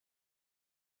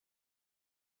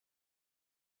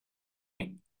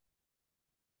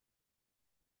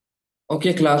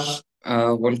Okay, class,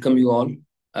 welcome you all.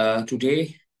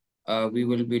 Today, we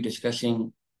will be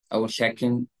discussing our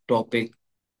second topic,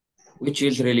 which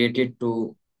is related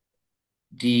to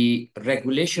the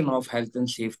regulation of health and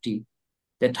safety,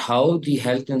 that how the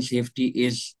health and safety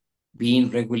is being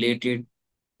regulated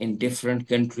in different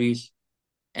countries,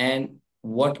 and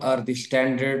what are the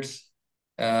standards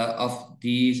of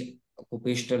these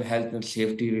occupational health and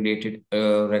safety related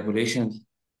regulations,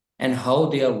 and how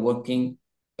they are working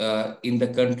in the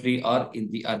country or in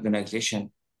the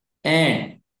organization.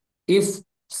 And if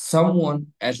someone,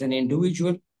 as an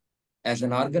individual, as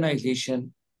an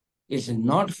organization, is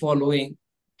not following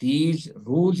these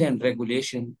rules and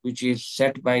regulation, which is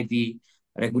set by the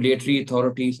regulatory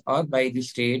authorities or by the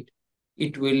state,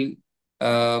 it will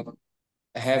uh,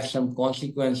 have some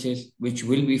consequences which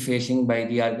will be facing by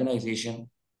the organization,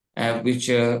 which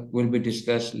will be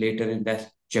discussed later in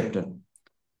that chapter.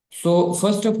 So,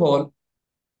 first of all,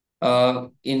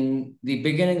 in the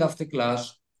beginning of the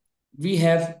class, we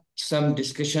have some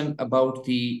discussion about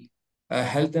the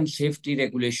health and safety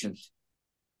regulations.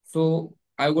 So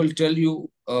I will tell you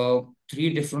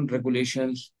three different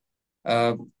regulations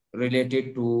uh,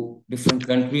 related to different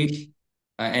countries,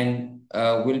 and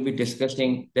we'll be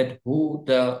discussing that who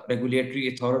the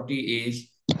regulatory authority is,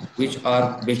 which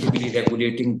are basically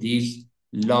regulating these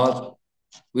laws,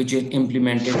 which is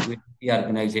implemented with the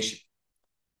organization.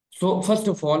 So first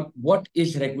of all, what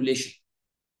is regulation?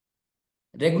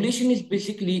 Regulation is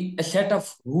basically a set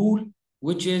of rule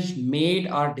which is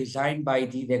made or designed by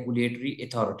the regulatory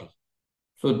authority.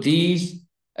 So these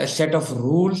a set of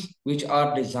rules which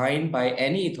are designed by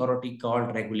any authority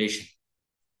called regulation.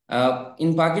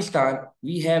 In Pakistan,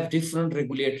 we have different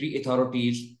regulatory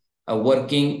authorities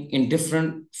working in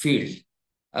different fields.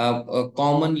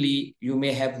 Commonly, you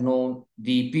may have known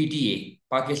the PTA,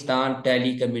 Pakistan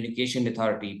Telecommunication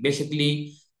Authority.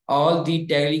 Basically, all the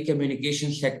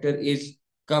telecommunication sector is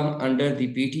come under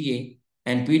the PTA,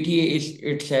 and PTA is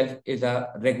itself is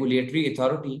a regulatory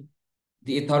authority.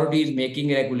 The authority is making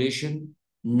regulation,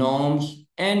 norms,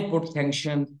 and put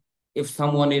sanctions if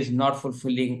someone is not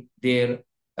fulfilling their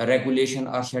regulation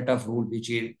or set of rules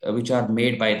which are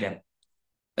made by them.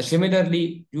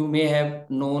 Similarly, you may have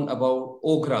known about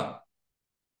OGRA,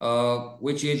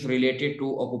 which is related to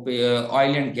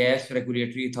Oil and Gas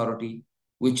Regulatory Authority,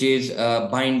 which is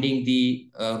binding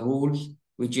the rules,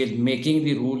 which is making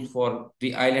the rules for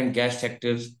the oil and gas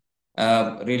sectors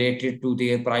related to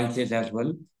their prices as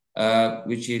well,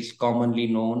 which is commonly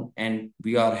known, and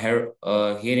we are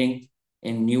hearing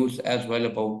in news as well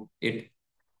about it.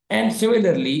 And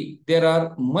similarly, there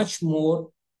are much more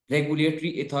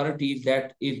regulatory authorities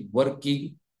that is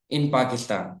working in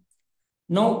Pakistan.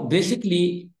 Now,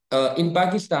 basically, in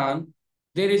Pakistan,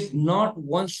 there is not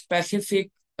one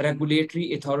specific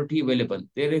regulatory authority available.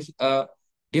 There is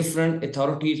different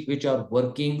authorities which are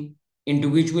working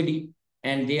individually,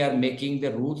 and they are making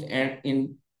the rules. And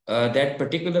in that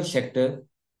particular sector,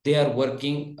 they are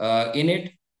working in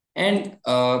it and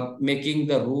making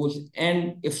the rules.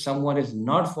 And if someone is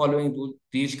not following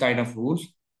these kind of rules,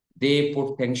 they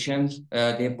put sanctions,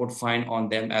 they put fine on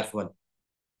them as well.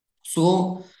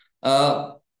 So,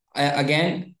 uh,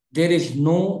 again, there is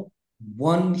no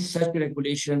one such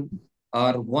regulation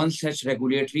or one such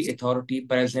regulatory authority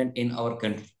present in our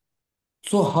country.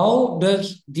 So, how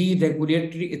does the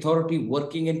regulatory authority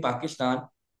working in Pakistan?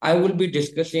 I will be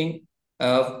discussing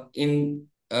in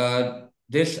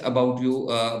this about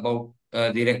the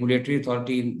regulatory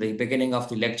authority in the beginning of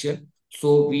the lecture.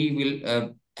 So, we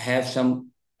will have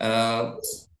some uh,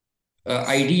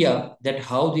 idea that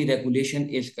how the regulation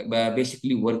is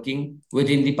basically working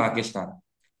within the Pakistan.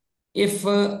 If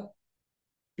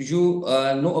you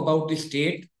know about the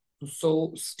state,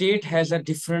 so state has a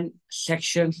different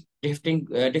sections,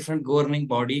 different governing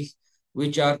bodies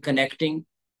which are connecting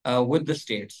with the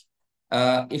states.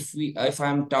 If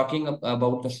I'm talking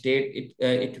about the state,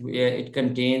 it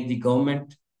contains the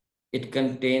government, it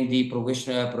contains the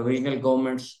provisional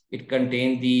governments, it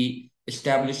contains the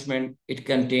establishment, it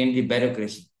contains the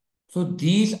bureaucracy. So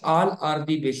these all are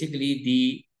the basically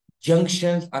the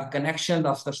junctions or connections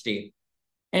of the state.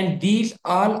 And these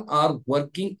all are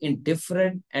working in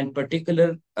different and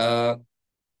particular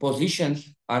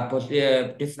positions or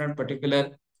different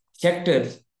particular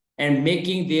sectors and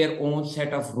making their own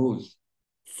set of rules.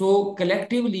 So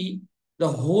collectively, the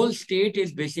whole state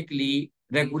is basically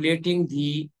regulating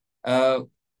the uh,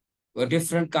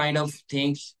 different kind of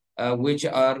things which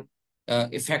are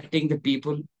affecting the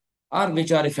people or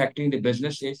which are affecting the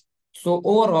businesses. So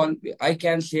overall, I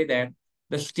can say that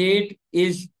the state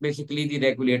is basically the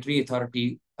regulatory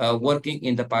authority working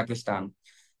in the Pakistan.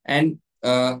 And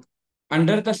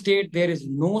under the state, there is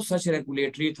no such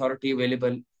regulatory authority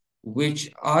available which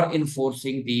are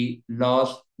enforcing the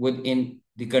laws within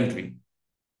the country.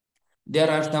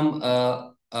 There are some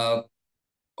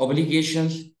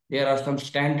obligations, there are some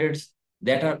standards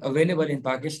that are available in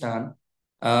Pakistan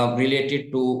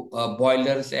related to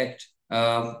Boilers Act,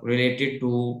 related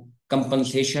to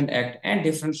Compensation Act, and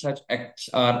different such acts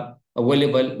are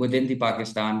available within the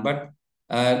Pakistan, but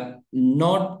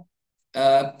not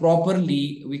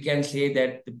properly, we can say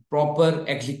that the proper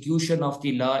execution of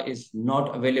the law is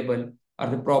not available, or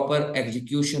the proper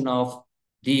execution of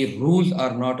the rules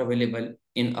are not available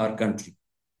in our country.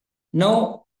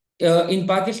 Now, in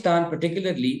Pakistan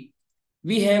particularly,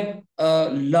 we have a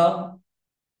law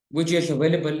which is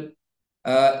available,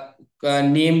 uh,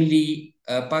 namely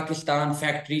Pakistan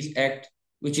Factories Act,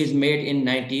 which is made in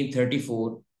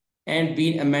 1934 and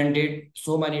been amended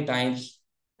so many times,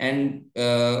 and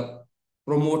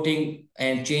promoting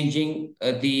and changing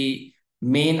the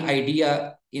main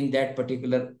idea in that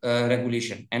particular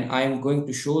regulation. And I am going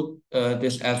to show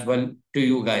this as well to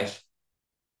you guys.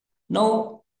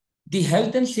 Now, the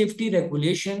health and safety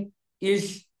regulation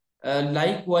is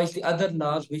likewise the other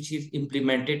laws which is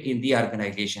implemented in the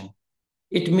organization.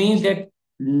 It means that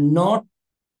not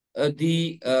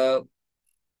the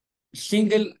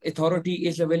single authority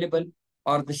is available,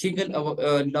 or the single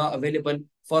law available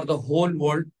for the whole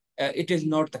world. It is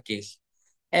not the case.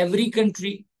 Every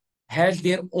country has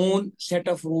their own set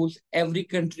of rules. Every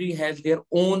country has their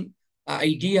own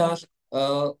ideas,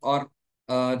 or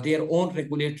their own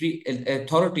regulatory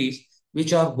authorities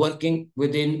which are working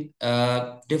within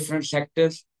different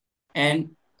sectors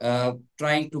and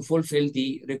trying to fulfill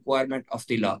the requirement of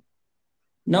the law.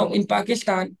 Now, in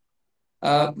Pakistan,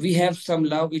 we have some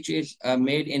law which is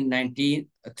made in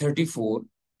 1934,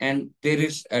 and there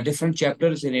is different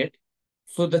chapters in it.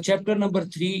 So the chapter number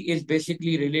 3 is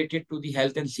basically related to the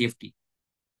health and safety.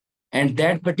 And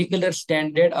that particular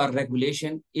standard or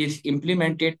regulation is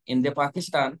implemented in the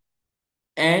Pakistan,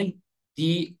 and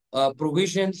the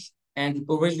provisions and the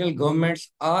provisional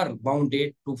governments are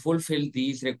bounded to fulfill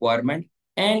these requirements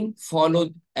and follow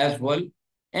as well,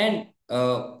 and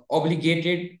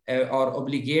obligated or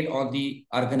obligate on the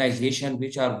organization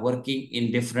which are working in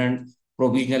different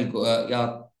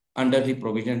provisional under the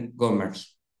provisional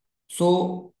governments.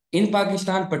 So in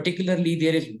Pakistan particularly,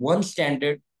 there is one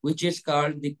standard which is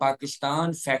called the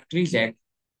Pakistan Factories Act,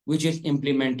 which is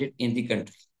implemented in the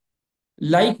country.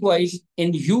 Likewise,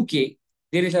 in UK,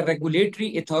 there is a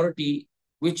regulatory authority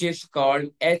which is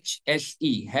called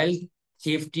HSE, Health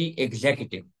Safety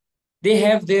Executive. They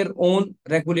have their own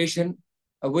regulation,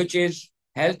 which is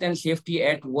Health and Safety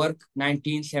at Work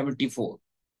 1974.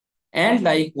 And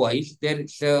likewise, there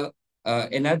is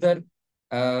another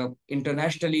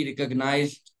internationally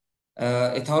recognized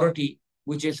authority,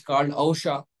 which is called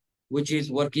OSHA, which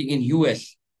is working in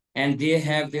US. And they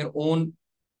have their own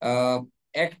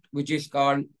act, which is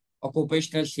called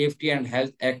Occupational Safety and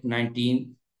Health Act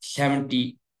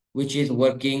 1970, which is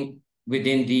working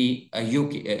within the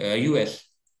US.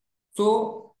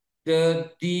 So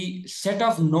the set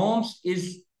of norms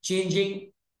is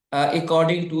changing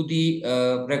according to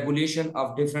the regulation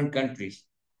of different countries.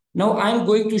 Now I'm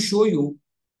going to show you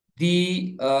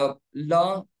the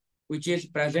law which is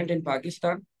present in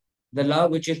Pakistan, the law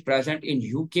which is present in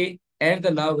UK, and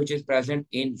the law which is present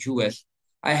in US.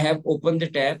 I have opened the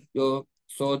tab. So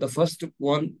the first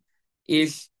one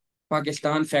is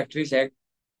Pakistan Factories Act.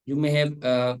 You may have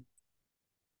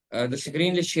the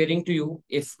screen is sharing to you.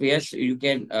 If yes, you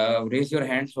can raise your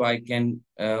hand so I can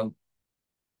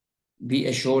be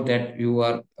assured that you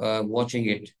are watching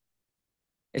it.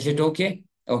 Is it okay?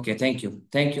 Okay, thank you.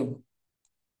 Thank you.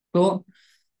 So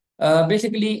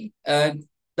basically,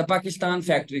 the Pakistan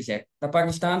Factories Act. The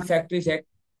Pakistan Factories Act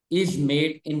is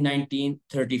made in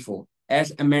 1934,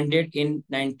 as amended in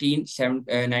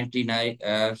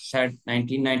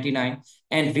 1999,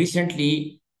 and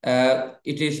recently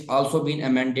it is also been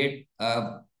amended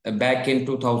back in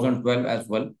 2012 as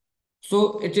well.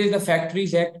 So it is the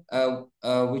Factories Act,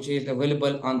 which is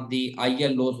available on the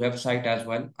ILO's website as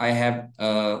well. I have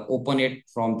opened it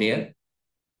from there,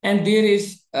 and there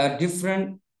is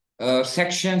different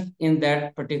sections in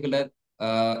that particular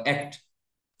act.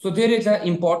 So there is an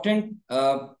important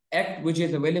act which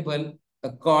is available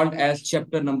called as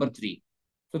chapter number 3.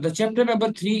 So the chapter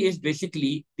number 3 is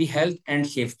basically the health and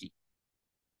safety.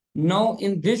 Now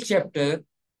in this chapter,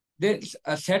 there's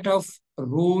a set of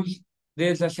rules,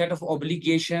 there's a set of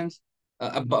obligations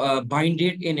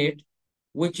binded in it,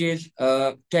 which is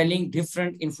telling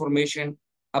different information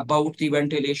about the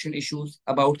ventilation issues,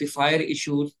 about the fire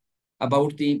issues,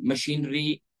 about the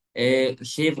machinery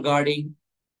safeguarding,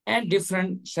 and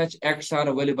different such acts are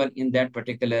available in that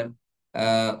particular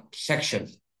section.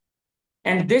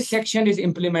 And this section is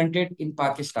implemented in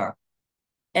Pakistan.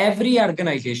 Every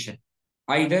organization,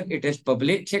 either it is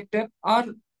public sector or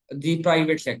the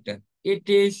private sector, it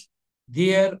is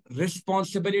their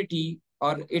responsibility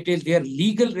or it is their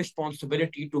legal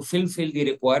responsibility to fulfill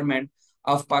the requirement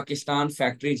of Pakistan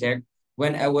Factories Act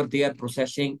whenever they are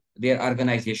processing their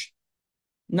organization.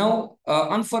 Now,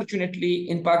 unfortunately,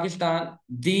 in Pakistan,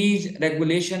 these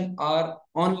regulations are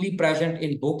only present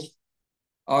in books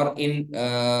or in,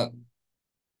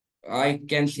 I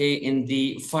can say, in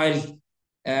the files,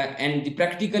 and the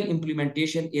practical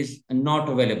implementation is not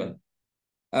available.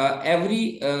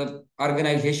 Every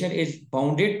organization is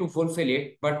bounded to fulfill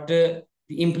it, but the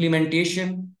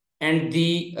implementation and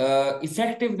the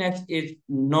effectiveness is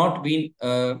not being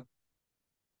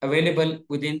available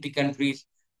within the countries.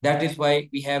 That is why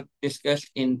we have discussed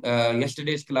in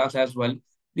yesterday's class as well.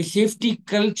 The safety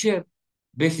culture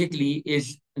basically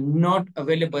is not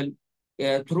available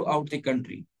throughout the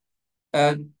country.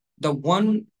 Uh, the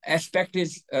one aspect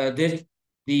is this: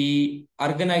 the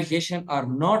organization are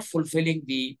not fulfilling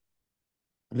the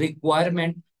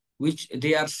requirement which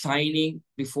they are signing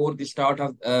before the start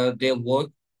of their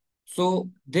work. So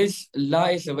this law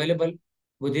is available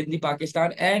within the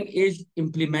Pakistan and is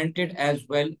implemented as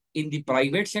well in the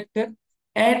private sector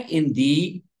and in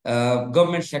the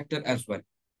government sector as well.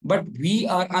 But we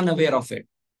are unaware of it.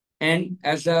 And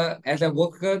as a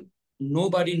worker,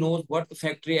 nobody knows what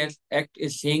the Act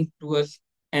is saying to us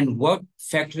and what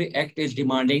Factory Act is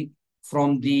demanding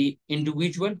from the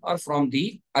individual or from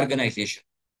the organization.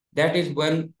 That is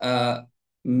one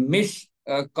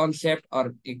misconcept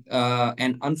or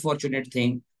an unfortunate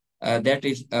thing that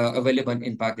is available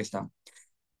in Pakistan.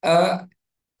 Uh,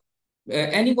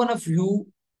 any one of you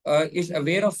is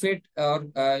aware of it, or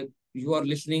you are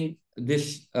listening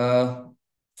this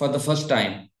for the first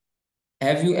time?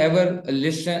 Have you ever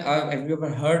listened? Have you ever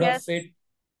heard of Yes, it?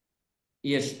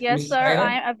 Yes, yes, Miss sir. Saira.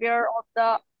 I am aware of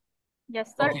the.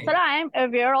 Yes, sir. Sir, Okay, I am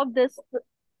aware of this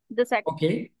act.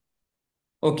 okay,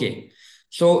 okay.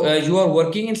 So you are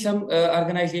working in some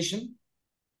organization.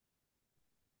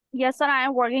 Yes, sir. I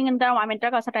am working in the environmental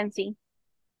consultancy.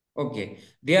 Okay,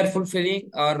 they are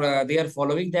fulfilling or they are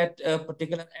following that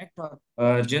particular act,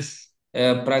 or just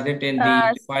present in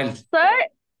the files. Sir,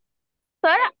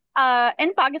 sir.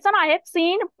 In Pakistan, I have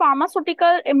seen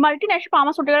multinational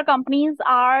pharmaceutical companies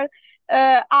are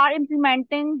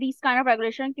implementing these kind of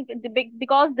regulations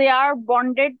because they are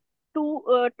bonded to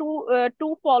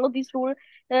follow this rule,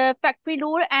 factory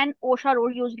rule and OSHA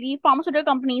rule. Usually, pharmaceutical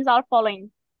companies are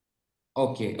following.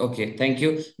 Okay, okay. Thank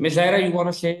you, Miss Zaira. You want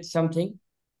to say something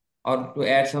or to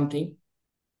add something?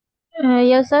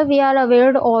 Yes, sir, we are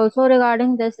aware also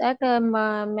regarding this act.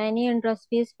 Many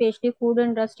industries, especially food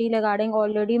industry, regarding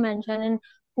already mentioned in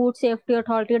Food Safety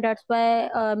Authority. That's why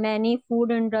many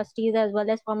food industries as well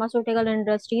as pharmaceutical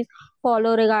industries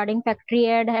follow regarding Factory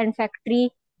Act and Factory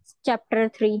Chapter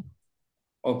 3.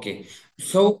 Okay.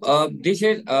 So this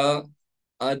is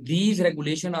these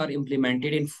regulations are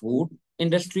implemented in food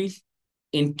industries,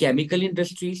 in chemical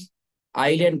industries,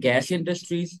 oil and gas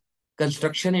industries,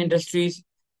 construction industries,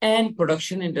 and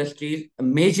production industries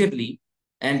majorly,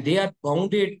 and they are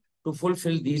bounded to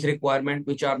fulfill these requirements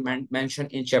which are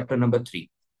mentioned in chapter number 3.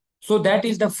 So that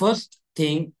is the first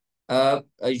thing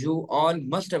you all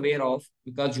must aware of,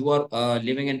 because you are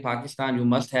living in Pakistan. You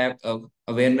must have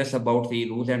awareness about the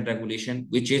rules and regulation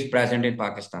which is present in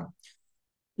Pakistan.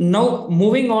 Now,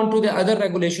 moving on to the other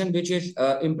regulation which is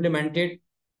implemented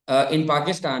in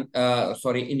Pakistan,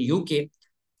 sorry, in UK.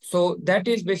 So that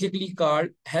is basically called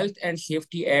Health and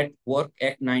Safety at Work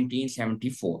Act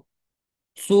 1974.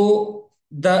 So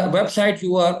the website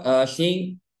you are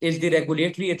seeing is the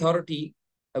regulatory authority,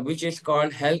 which is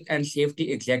called Health and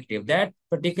Safety Executive. That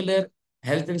particular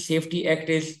Health and Safety Act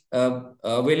is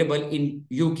available in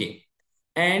UK,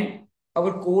 and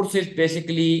our course is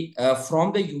basically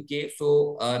from the UK.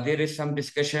 So there is some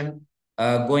discussion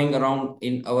going around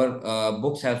in our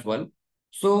books as well.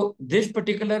 So this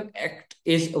particular act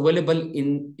is available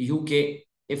in UK.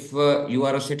 If you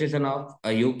are a citizen of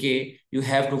UK, you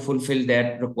have to fulfill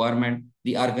that requirement.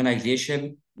 The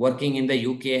organization working in the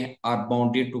UK are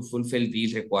bounded to fulfill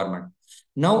these requirements.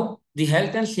 Now, the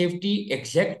Health and Safety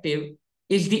Executive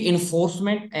is the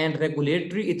enforcement and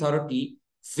regulatory authority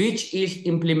which is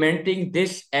implementing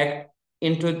this act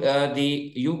into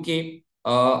the UK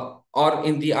or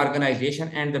in the organization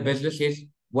and the businesses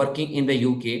working in the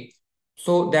UK.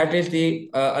 So that is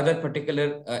the other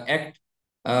particular act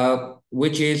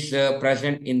which is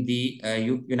present in the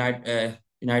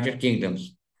United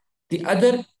Kingdoms. The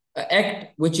other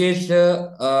act which is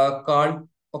called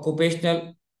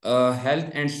Occupational Health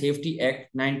and Safety Act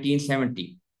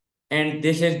 1970. And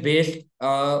this is based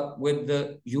with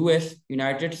the US,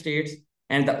 United States,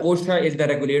 and the OSHA is the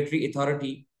regulatory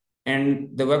authority, and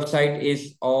the website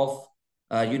is of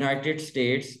United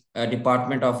States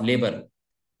Department of Labor.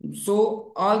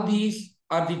 So all these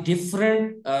are the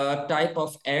different type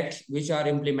of acts which are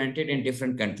implemented in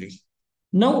different countries.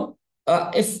 Now,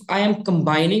 if I am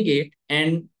combining it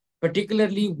and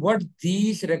particularly what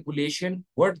these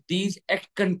act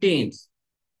contains,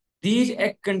 these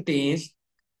act contains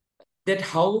that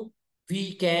how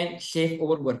we can save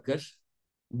our workers,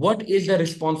 what is the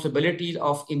responsibilities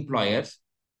of employers,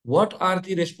 what are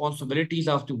the responsibilities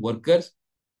of the workers,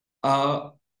 uh,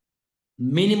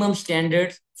 minimum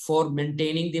standards for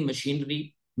maintaining the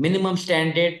machinery, minimum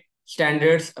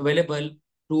standards available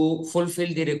to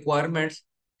fulfill the requirements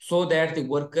so that the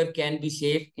worker can be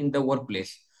safe in the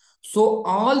workplace. So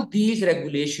all these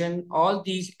regulation, all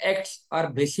these acts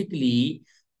are basically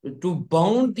to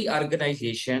bound the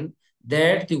organization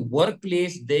that the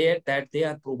workplace there that they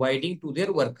are providing to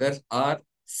their workers are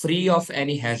free of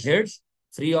any hazards,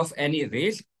 free of any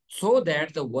risk, so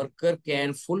that the worker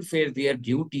can fulfill their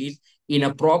duties in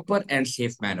a proper and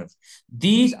safe manner.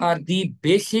 These are the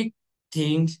basic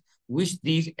things which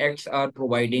these acts are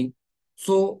providing.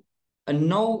 So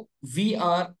now we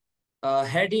are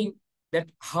heading that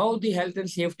how the health and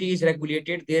safety is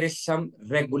regulated. There is some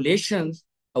regulations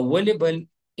available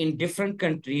in different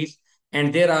countries,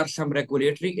 and there are some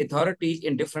regulatory authorities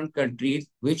in different countries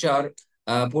which are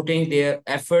putting their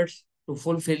efforts to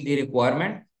fulfill the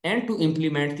requirement and to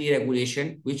implement the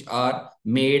regulation which are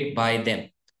made by them.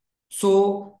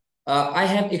 So I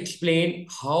have explained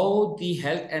how the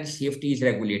health and safety is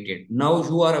regulated. Now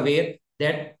you are aware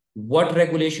that what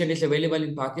regulation is available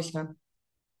in Pakistan,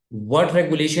 what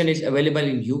regulation is available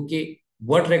in UK,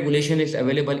 what regulation is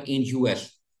available in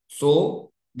US.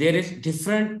 So there is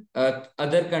different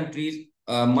other countries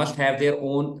must have their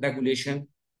own regulation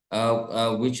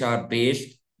which are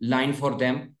based line for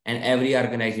them, and every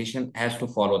organization has to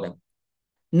follow them.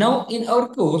 Now, in our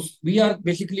course, we are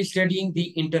basically studying the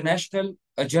international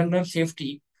general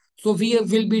safety. So we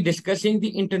will be discussing the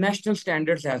international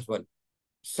standards as well.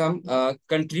 Some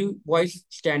country-wise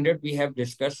standard, we have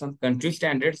discussed some country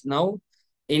standards. Now,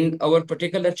 in our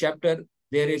particular chapter,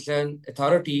 there is an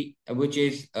authority which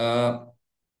is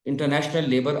International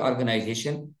Labor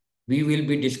Organization. We will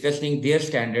be discussing their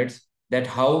standards, that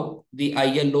how the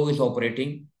ILO is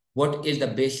operating, what is the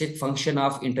basic function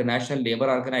of International Labor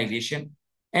Organization,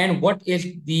 and what is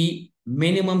the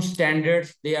minimum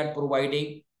standards they are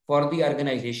providing for the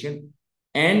organization.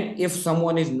 And if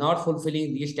someone is not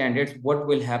fulfilling these standards, what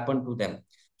will happen to them?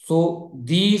 So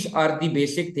these are the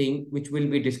basic thing which we'll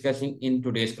be discussing in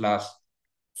today's class.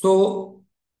 So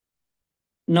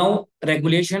now,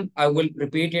 regulation, I will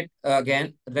repeat it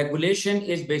again. Regulation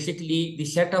is basically the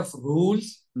set of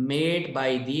rules made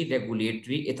by the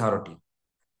regulatory authority.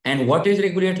 And what is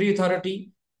regulatory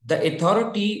authority? The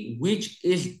authority which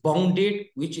is bounded,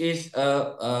 which is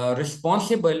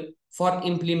responsible for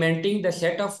implementing the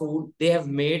set of rules they have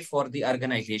made for the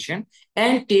organization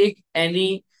and take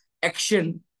any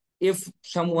action if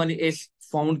someone is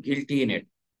found guilty in it.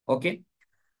 Okay.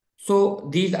 So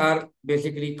these are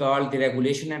basically called the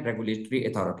regulation and regulatory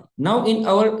authority. Now, in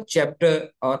our chapter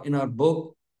or in our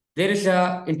book, there is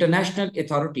a international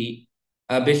authority,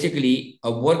 basically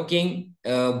working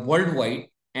worldwide,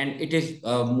 and it is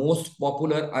a most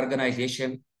popular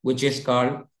organization which is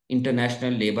called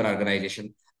International Labor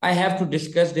Organization. I have to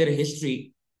discuss their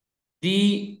history.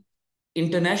 The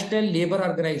International Labor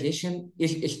Organization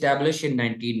is established in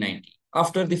 1990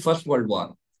 after the First World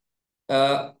War.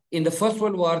 In the First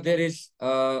World War, there is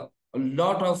a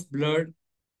lot of blood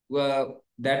uh,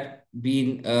 that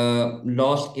been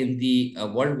lost in the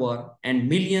World War, and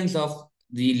millions of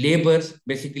the laborers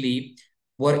basically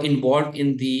were involved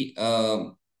in the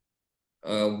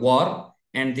war,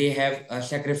 and they have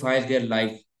sacrificed their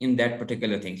life in that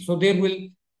particular thing. So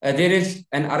there is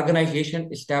an organization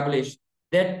established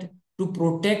that to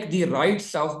protect the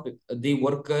rights of the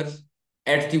workers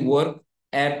at the work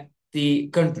at the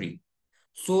country.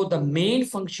 So the main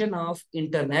function of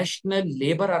International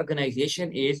Labor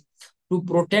Organization is to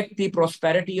protect the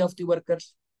prosperity of the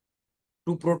workers,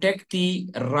 to protect the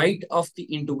right of the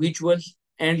individuals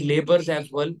and laborers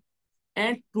as well,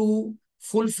 and to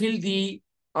fulfill the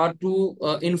or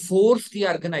to enforce the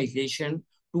organization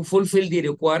to fulfill the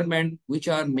requirement which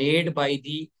are made by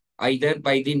the either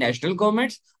by the national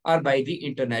governments or by the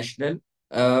international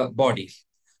bodies.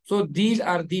 So these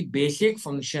are the basic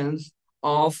functions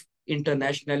of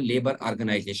International Labour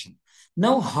Organization.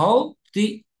 Now, how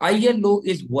the ILO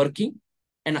is working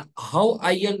and how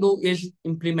ILO is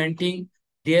implementing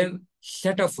their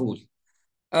set of rules.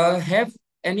 Have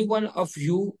anyone of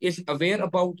you is aware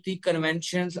about the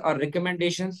conventions or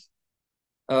recommendations?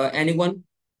 Anyone?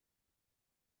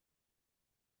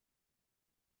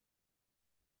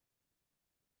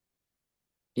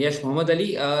 Yes, Muhammad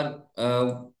Ali,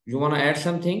 you want to add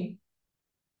something?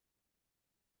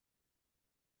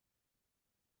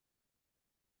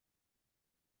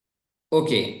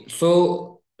 Okay,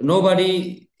 so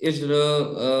nobody is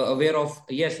aware of.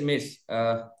 Yes, Miss.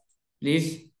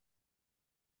 Please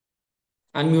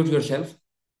unmute yourself.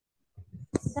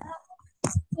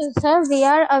 Sir, we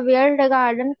are aware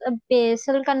regarding the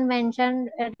Basel Convention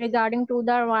regarding to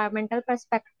the environmental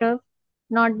perspective,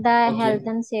 not the health Okay.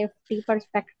 and safety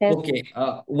perspective. Okay.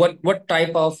 What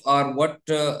type of or what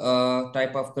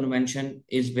type of convention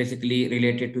is basically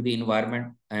related to the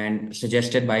environment and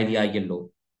suggested by the ILO?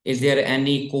 Is there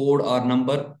any code or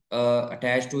number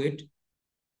attached to it?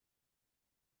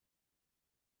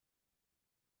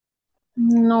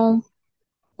 No.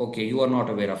 Okay, you are not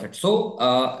aware of it. So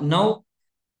now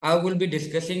I will be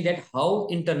discussing that how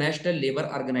International Labour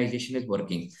Organization is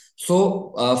working.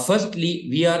 So, firstly,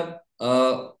 we are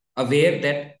aware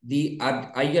that the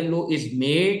ILO is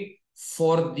made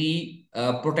for the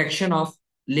protection of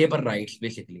labor rights,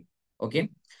 basically. Okay.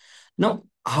 Now,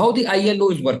 how the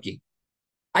ILO is working?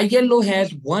 ILO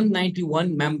has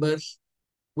 191 members,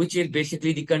 which is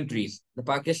basically the countries. The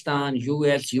Pakistan,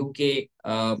 US, UK,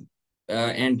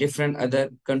 and different other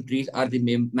countries are the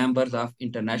members of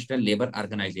International Labour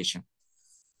Organization.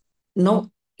 Now,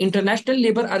 International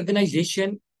Labour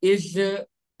Organization is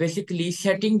basically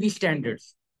setting the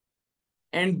standards,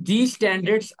 and these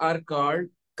standards are called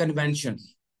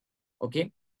conventions.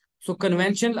 Okay, so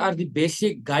conventions are the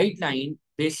basic guideline,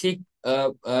 basic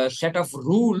set of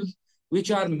rules which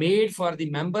are made for the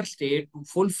member state to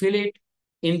fulfill it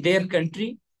in their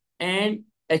country and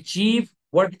achieve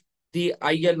what the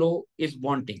ILO is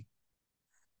wanting.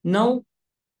 Now,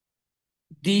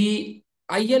 the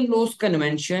ILO's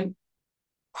convention,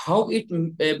 how it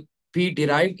be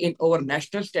derived in our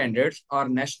national standards or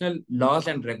national laws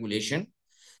and regulation,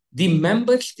 the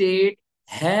member state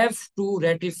have to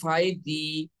ratify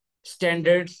the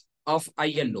standards of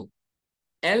ILO.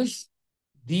 Else,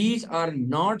 these are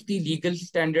not the legal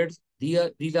standards.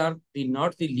 These are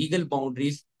not the legal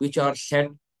boundaries which are set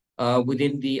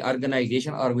within the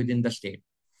organization or within the state.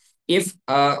 If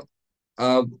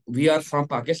we are from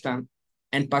Pakistan,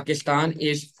 and Pakistan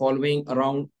is following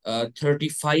around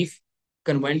 35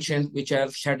 conventions which are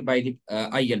set by the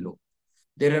ILO.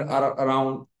 There are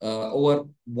around over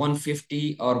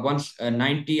 150 or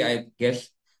 190, I guess,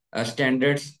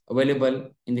 standards available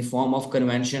in the form of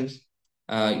conventions.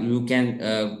 You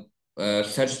can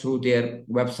search through their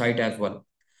website as well.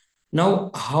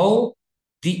 Now, how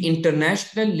the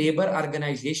International Labour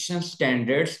Organization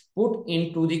standards put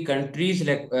into the country's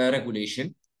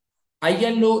regulation,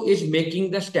 ILO is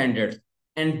making the standards,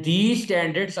 and these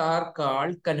standards are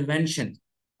called conventions.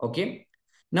 Okay.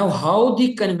 Now, how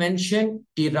the convention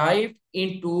derived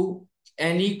into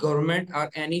any government or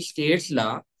any state's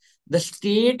law, the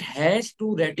state has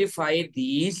to ratify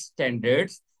these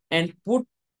standards and put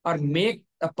or make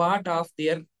a part of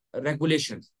their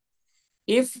regulations.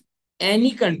 If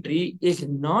any country is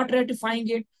not ratifying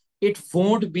it, it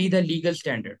won't be the legal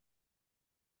standard.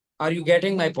 Are you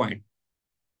getting my point?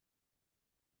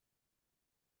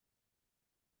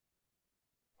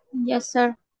 Yes,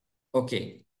 sir.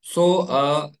 Okay.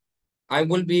 So I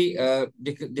will be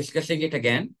discussing it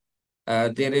again.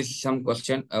 There is some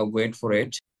question. Wait for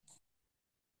it.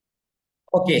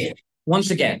 Okay. Once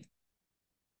again,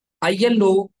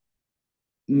 ILO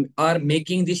are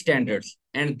making the standards,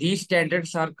 and these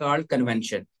standards are called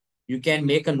convention. You can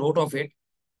make a note of it.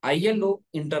 ILO,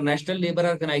 International Labour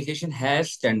Organization,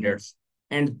 has standards,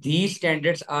 and these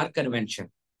standards are convention.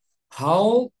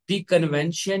 How the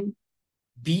convention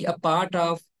be a part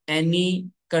of any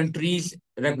country's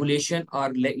regulation or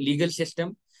legal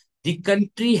system, the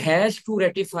country has to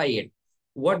ratify it.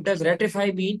 What does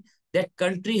ratify mean? That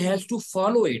country has to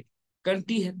follow it.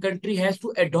 Country has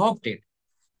to adopt it.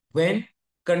 When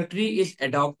country is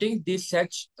adopting this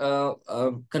such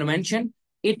convention,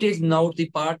 it is now the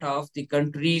part of the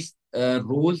country's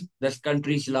rules, the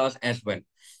country's laws as well.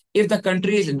 If the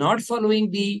country is not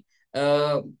following the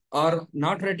or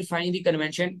not ratifying the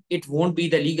convention, it won't be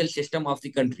the legal system of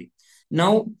the country.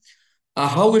 Now,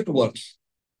 how it works?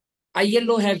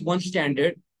 ILO has one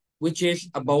standard, which is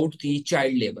about the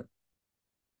child labor,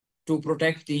 to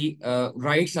protect the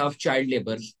rights of child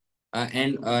laborers.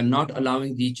 and not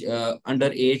allowing the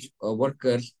underage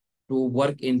workers to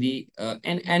work in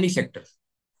any sector.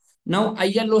 Now,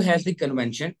 ILO has the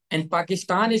convention and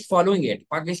Pakistan is following it.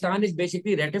 Pakistan is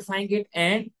basically ratifying it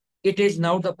and it is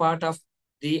now the part of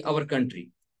our country.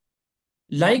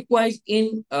 Likewise,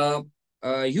 in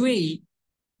UAE,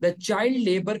 the child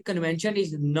labor convention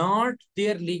is not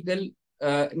their legal,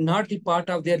 not the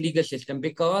part of their legal system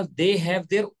because they have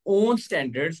their own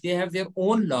standards, they have their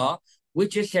own law,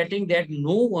 which is setting that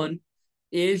no one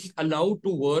is allowed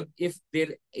to work if their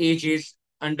age is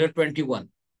under 21.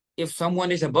 If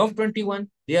someone is above 21,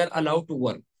 they are allowed to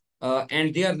work,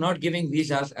 and they are not giving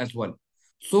visas as well.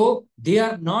 So they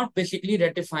are not basically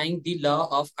ratifying the law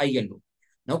of ILO.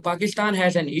 Now, Pakistan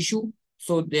has an issue,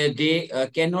 so they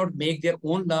cannot make their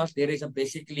own laws. There is a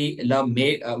basically law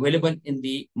made available in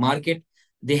the market.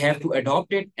 They have to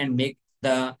adopt it and make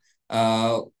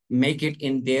it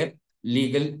in their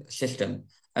legal system.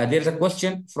 There's a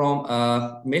question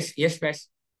from Miss. Yes, Miss.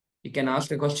 You can ask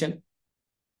the question.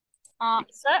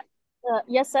 Sir,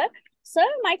 yes, sir. Sir,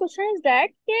 my question is that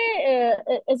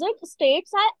is it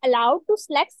states are allowed to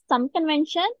select some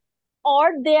convention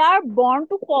or they are born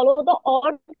to follow the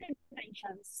all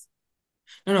conventions?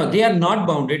 No, they are not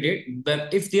bounded it.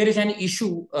 But if there is an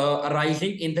issue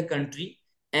arising in the country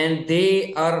and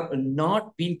they are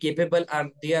not being capable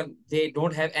or they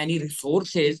don't have any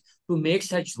resources to make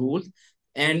such rules,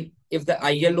 and if the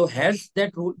ILO has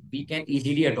that rule, we can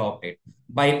easily adopt it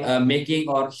by making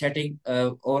or setting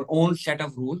our own set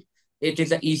of rules. It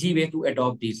is an easy way to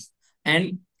adopt these.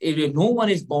 And if no one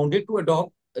is bounded to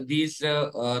adopt these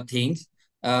things,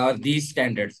 these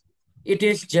standards, it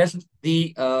is just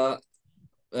the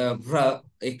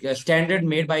a standard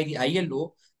made by the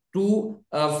ILO to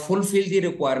fulfill the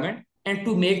requirement and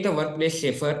to make the workplace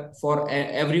safer for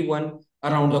everyone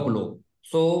around the globe.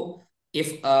 So,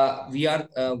 if we are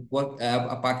a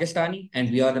Pakistani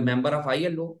and we are a member of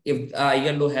ILO, if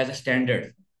ILO has a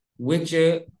standard which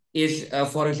is,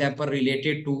 for example,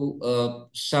 related to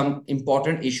some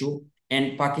important issue,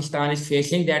 and Pakistan is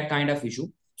facing that kind of issue,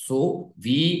 so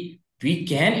we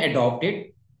can adopt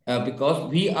it because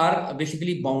we are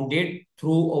basically bounded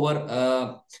through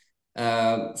our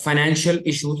financial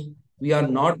issues. We are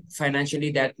not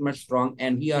financially that much strong,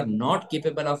 and we are not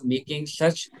capable of making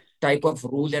such type of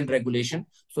rules and regulation.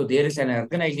 So there is an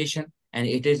organization, and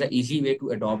it is an easy way to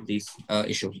adopt these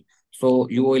issues. So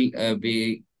you will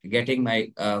be getting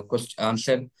my question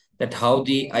answer that how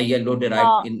the ILO derived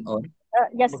Uh, in our.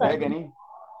 yes, sir.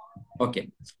 Okay.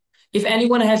 If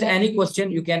anyone has any question,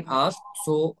 you can ask.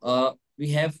 So we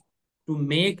have to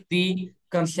make the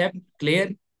concept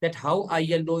clear that how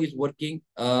ILO is working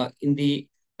in the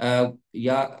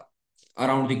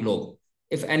around the globe.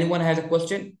 If anyone has a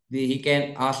question, he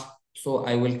can ask. So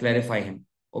I will clarify him.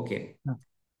 Okay.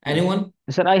 Anyone?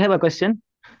 Sir, I have a question.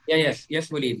 Yeah.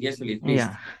 Yes, Walid. Yes, Walid. Please.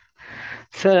 Yeah.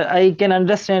 Sir, I can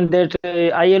understand that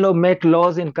ILO make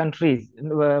laws in countries.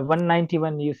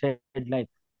 191, you said like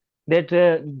that.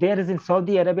 There is in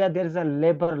Saudi Arabia, there is a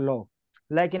labor law.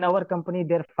 Like in our company,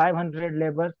 there are 500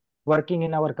 labor working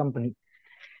in our company.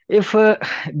 If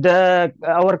the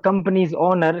our company's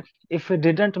owner, if he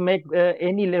didn't make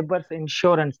any labor's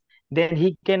insurance, then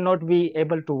he cannot be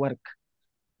able to work,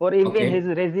 or even Okay. his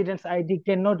residence ID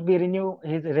cannot be renew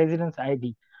his residence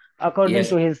ID according Yes.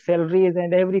 to his salaries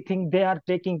and everything they are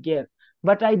taking care.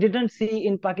 But I didn't see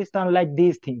in Pakistan like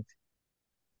these things.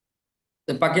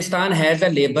 The Pakistan has a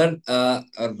labor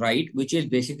right, which is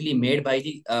basically made by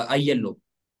the ILO.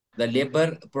 The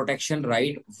labor protection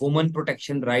right, woman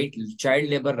protection right, child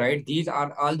labor right. These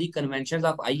are all the conventions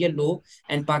of ILO,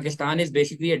 and Pakistan is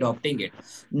basically adopting it.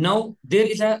 Now, there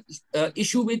is a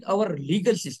issue with our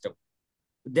legal system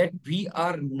that we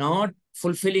are not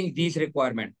fulfilling these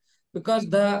requirements because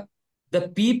the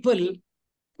people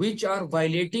which are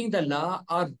violating the law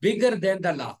are bigger than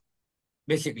the law.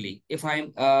 Basically, You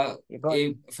got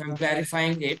if I'm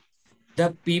clarifying it,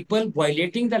 the people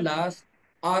violating the laws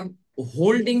are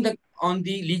holding the on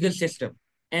the legal system,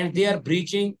 and they are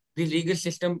breaching the legal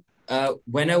system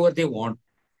whenever they want.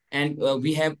 And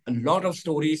we have a lot of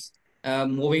stories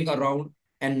moving around,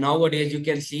 and nowadays you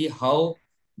can see how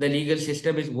the legal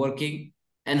system is working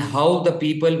and how the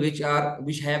people which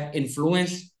have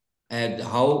influence and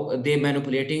how they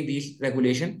manipulating these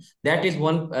regulation. That is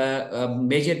one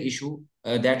major issue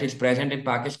that is present in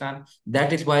Pakistan.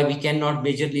 That is why we cannot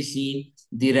majorly see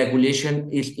the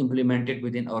regulation is implemented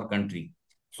within our country.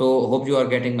 So hope you are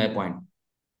getting my point.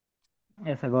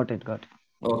 Yes, I got it.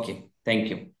 Okay, thank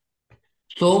you.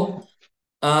 So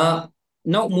uh,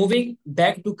 now moving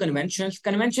back to conventions.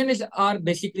 Conventions are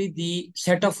basically the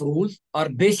set of rules or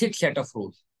basic set of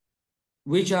rules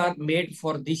which are made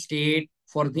for the state,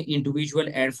 for the individual,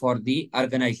 and for the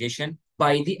organization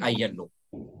by the ILO.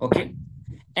 Okay.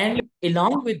 And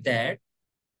along with that,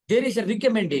 there is a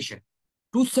recommendation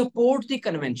to support the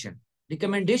convention.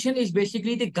 Recommendation is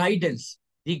basically the guidance,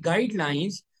 the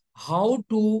guidelines, how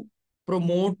to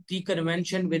promote the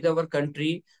convention with our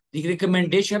country. The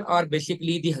recommendation are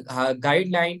basically the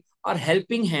guideline or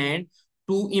helping hand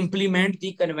to implement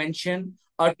the convention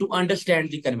or to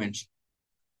understand the convention.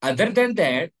 Other than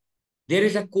that, there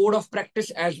is a code of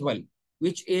practice as well,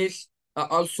 which is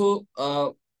also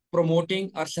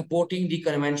promoting or supporting the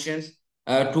conventions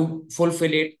to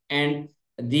fulfill it, and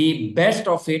the best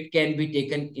of it can be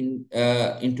taken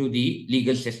into the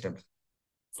legal system.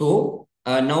 So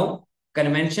now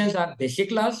conventions are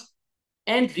basic laws,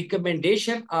 and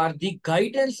recommendation are the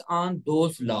guidance on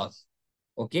those laws.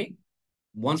 Okay.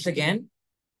 Once again,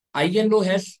 ILO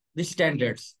has the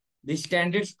standards. The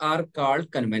standards are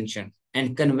called conventions,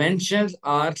 and conventions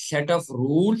are set of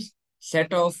rules,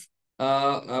 set of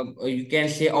you can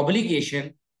say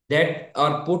obligation that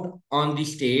are put on the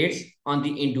states, on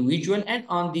the individual, and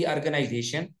on the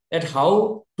organization, that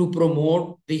how to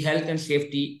promote the health and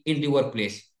safety in the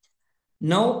workplace.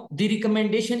 Now, the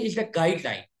recommendation is the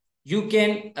guideline. You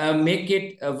can make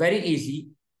it very easy.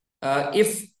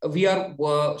 If we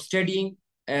are studying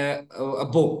a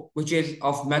book which is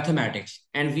of mathematics,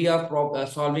 and we are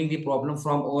solving the problem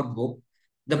from our book,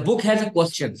 the book has a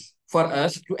questions for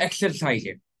us to exercise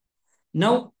it.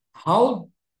 Now, how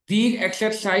these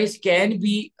exercise can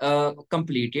be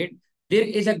completed, there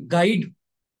is a guide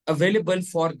available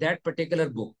for that particular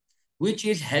book, which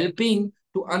is helping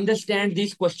to understand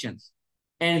these questions.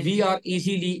 And we are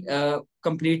easily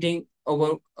completing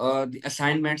our the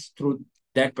assignments through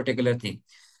that particular thing.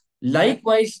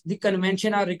 Likewise, the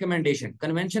convention or recommendation.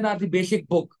 Convention are the basic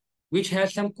book, which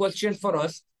has some questions for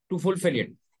us to fulfill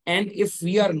it. And if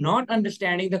we are not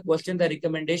understanding the question, the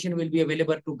recommendation will be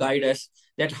available to guide us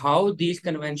that how these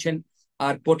convention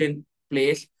are put in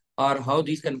place, or how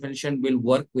these convention will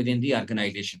work within the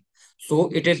organization. So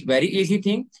it is very easy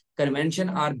thing. Convention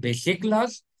are basic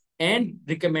laws, and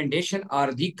recommendation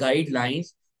are the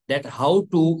guidelines that how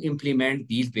to implement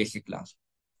these basic laws.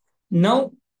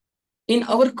 Now, in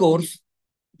our course,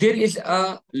 there is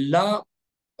a law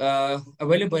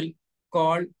available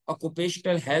called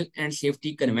Occupational Health and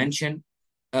Safety Convention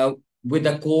uh, with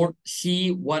the code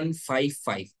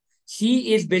C155.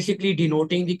 C is basically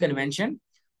denoting the convention.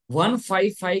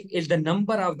 155 is the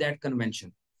number of that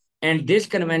convention. And this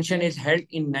convention is held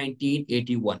in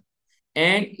 1981.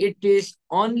 And it is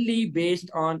only based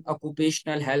on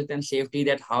occupational health and safety,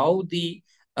 that how the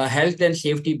health and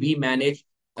safety be managed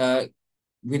uh,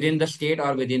 within the state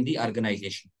or within the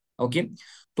organization. Okay.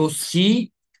 So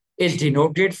C is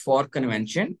denoted for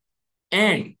convention,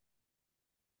 and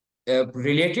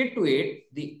related to it,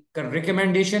 the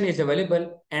recommendation is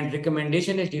available, and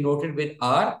recommendation is denoted with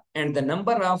R, and the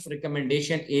number of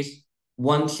recommendation is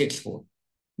 164.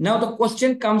 Now the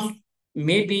question comes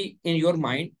maybe in your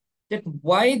mind, that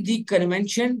why the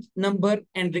convention number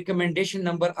and recommendation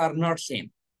number are not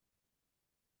same.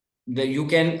 You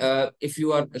can, if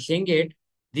you are saying it,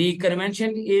 the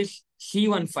convention is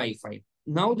C155.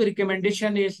 Now the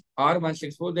recommendation is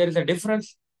R164. There is a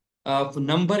difference of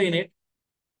number in it.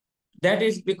 That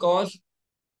is because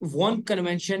one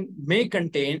convention may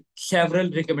contain several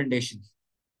recommendations.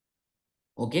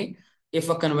 Okay. If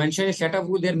a convention is set of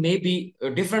rule, there may be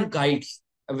different guides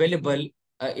available.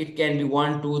 It can be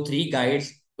 1, 2, 3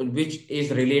 guides, which is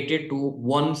related to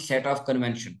one set of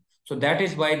convention. So that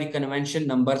is why the convention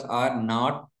numbers are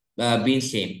not being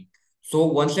same. So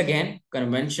once again,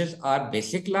 conventions are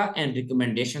basic law, and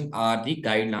recommendations are the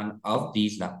guideline of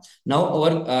these law. Now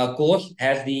our course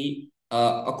has the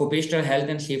Occupational Health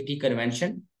and Safety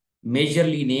Convention,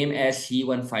 majorly named as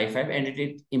C155, and it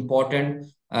is important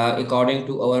according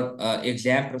to our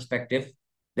exam perspective,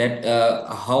 that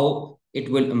how it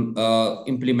will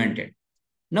implement it.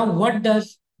 Now, what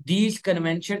does these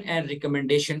convention and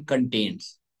recommendation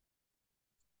contains?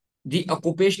 The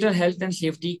Occupational Health and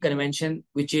Safety Convention,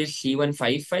 which is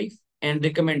C155, and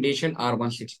recommendation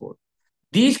R164.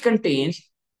 These contains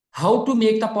how to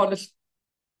make the policy,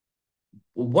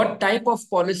 what type of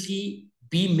policy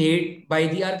be made by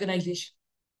the organization,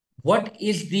 what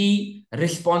is the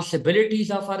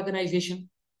responsibilities of organization,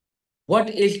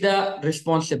 what is the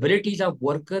responsibilities of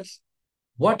workers,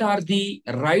 what are the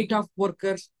right of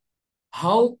workers,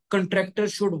 how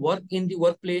contractors should work in the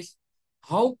workplace,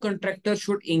 how contractors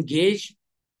should engage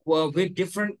with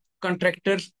different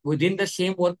contractors within the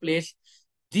same workplace.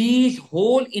 These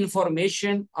whole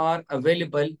information are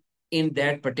available in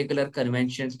that particular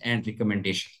conventions and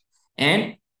recommendations.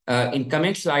 And In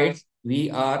coming slides,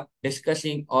 we are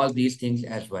discussing all these things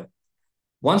as well.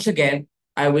 Once again,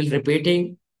 I will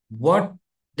repeating what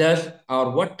does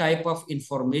or what type of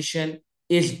information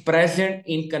is present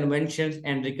in conventions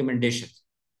and recommendations.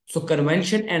 So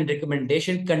convention and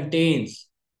recommendation contains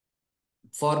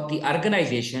for the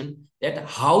organization that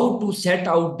how to set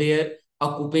out their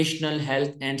occupational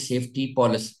health and safety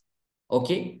policy.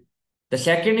 Okay. The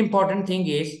second important thing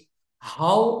is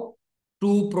how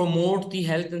to promote the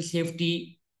health and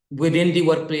safety within the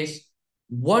workplace.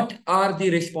 What are the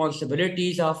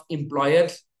responsibilities of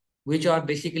employers, which are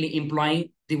basically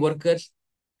employing the workers?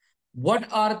 What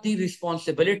are the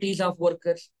responsibilities of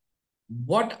workers?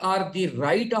 What are the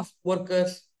right of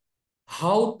workers?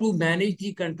 How to manage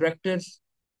the contractors?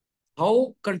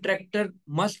 How contractor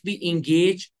must be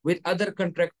engaged with other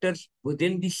contractors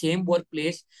within the same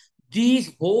workplace.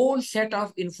 These whole set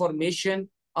of information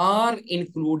are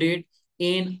included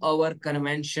in our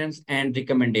conventions and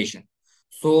recommendation.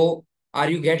 So are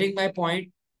you getting my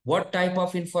point? What type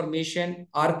of information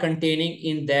are containing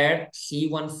in that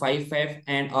C155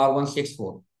 and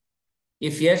R164?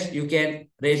 If yes, you can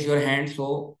raise your hand.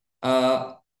 So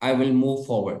I will move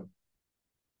forward.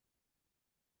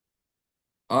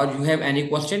 Or you have any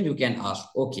question, you can ask.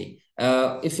 Okay.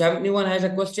 If anyone has a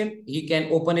question, he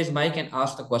can open his mic and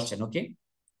ask the question. Okay.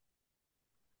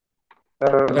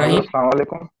 Hello, Ibrahim, Assalamu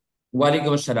alaikum.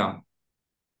 walaikum assalam.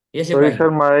 Yes, Sorry, sir,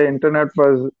 Ibrahim. my internet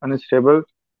was unstable.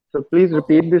 So please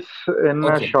repeat Okay. this in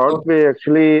a Okay. short Okay. way.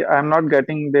 Actually, I'm not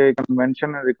getting the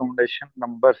convention and recommendation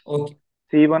numbers. Okay. Okay.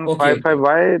 C155, Okay.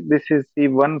 why this is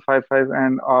C155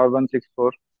 and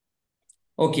R164?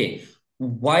 Okay.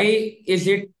 Why is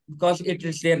it? Because it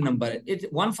is their number.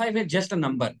 It 15 is just a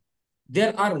number.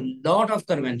 There are a lot of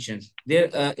conventions. There,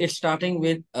 it's starting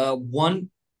with one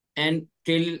and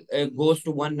till goes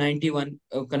to 191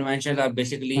 conventions are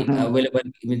basically Mm-hmm. available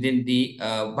within the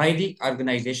by the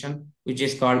organization which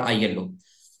is called ILO.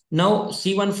 Now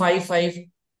C155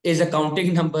 is a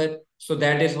counting number, so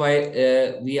that is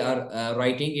why we are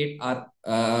writing it. Our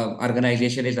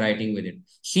organization is writing with it.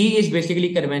 C is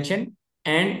basically convention,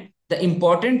 and the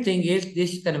important thing is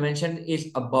this convention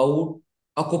is about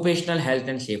occupational health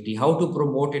and safety, how to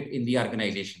promote it in the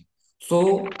organization.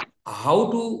 So,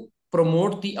 how to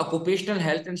promote the occupational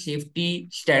health and safety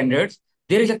standards?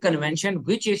 There is a convention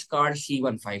which is called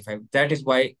C155. That is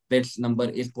why this number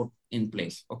is put in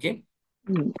place. Okay.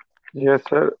 Yes,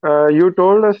 sir. You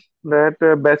told us that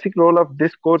basic role of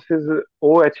this course is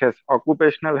OHS,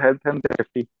 Occupational Health and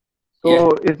Safety. Yes.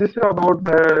 So is this about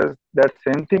that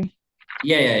same thing?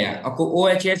 Yeah.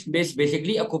 OHS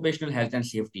basically occupational health and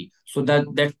safety. So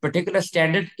that particular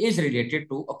standard is related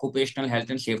to occupational health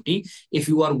and safety. If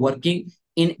you are working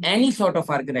in any sort of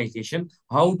organization,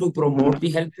 how to promote Mhm.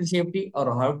 the health and safety or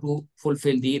how to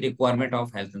fulfill the requirement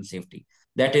of health and safety.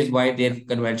 That is why their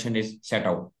convention is set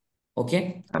out.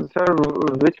 Okay. And sir,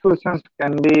 which questions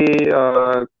can be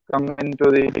come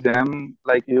into the exam?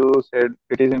 Like you said,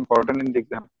 it is important in the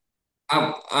exam.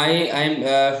 I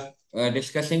am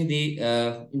discussing the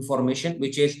information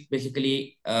which is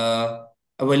basically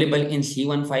available in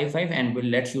C155 and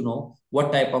will let you know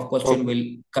what type of question Okay. will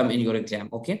come in your exam.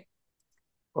 Okay.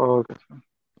 Okay, sir.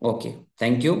 Okay.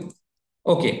 Thank you.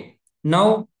 Okay.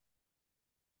 Now,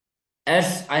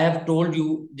 as I have told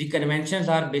you, the conventions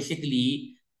are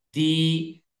basically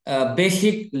the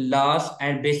basic laws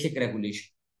and basic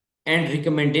regulation. And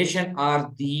recommendation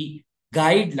are the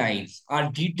guidelines or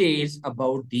details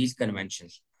about these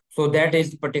conventions. So that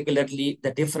is particularly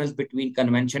the difference between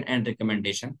convention and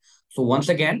recommendation. So once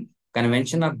again,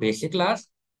 convention are basic laws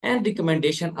and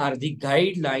recommendation are the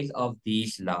guidelines of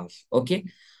these laws. Okay.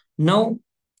 Now,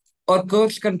 our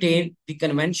codes contain the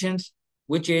conventions,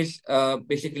 which is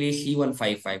basically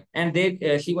C155, and they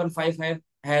C155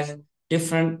 has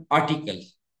different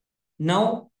articles.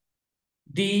 Now,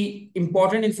 the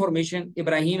important information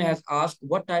Ibrahim has asked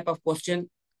what type of question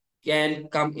can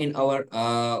come in our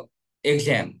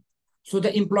exam. So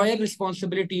the employer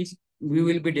responsibilities, we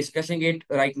will be discussing it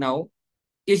right now,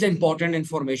 is important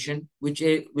information which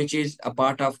is a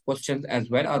part of questions as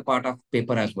well or part of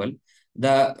paper as well.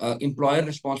 The employer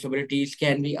responsibilities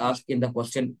can be asked in the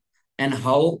question, and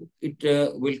how it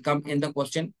will come in the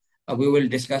question, we will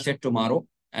discuss it tomorrow.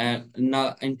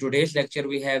 Now in today's lecture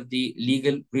we have the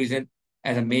legal reason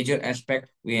as a major aspect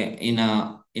in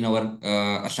our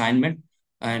assignment,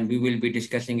 and we will be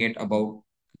discussing it about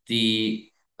the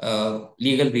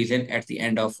legal reason at the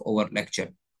end of our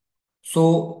lecture.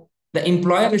 So the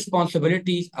employer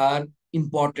responsibilities are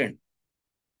important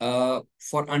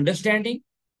for understanding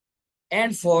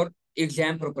and for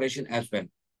exam preparation as well.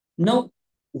 Now,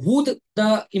 who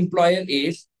the employer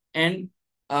is and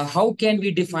how can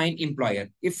we define employer?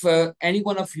 If any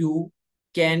one of you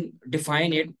can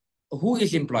define it, who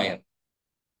is employer?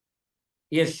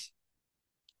 Yes,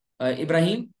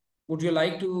 Ibrahim, would you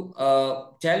like to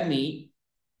tell me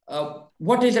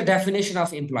what is the definition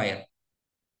of employer?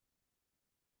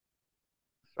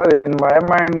 Sir, in my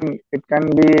mind, it can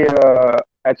be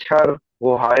HR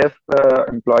who hires the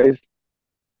employees.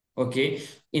 Okay,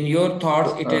 in your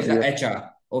thoughts, it is the Yes, HR.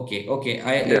 Okay, okay,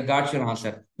 I yes. got your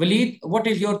answer. Waleed, what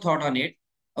is your thought on it?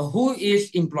 Who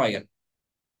is employer?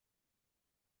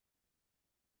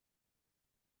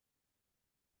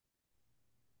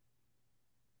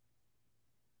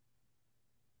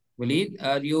 Waleed,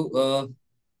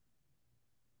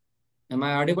 am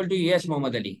I audible to you? Yes,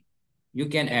 Muhammad Ali. You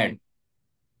can add.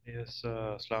 Yes,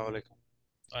 Assalamu alaikum.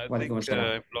 I think Walaikum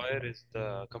assalam. employer is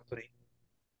the company,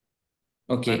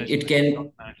 Okay, it management, top can.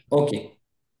 management, Okay,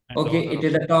 and the okay, owner it of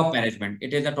is the the company. top management.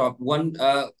 It is the top one.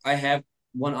 I have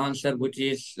one answer, which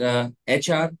is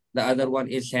HR. The other one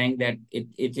is saying that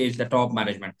it is the top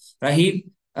management.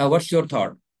 Rahim, what's your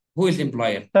thought? Who is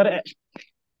employer? Sir,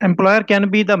 employer can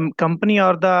be the company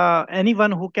or the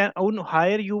anyone who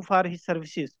hire you for his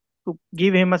services to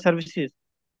give him a services.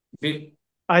 Big,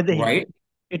 Either right?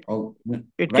 it Oh,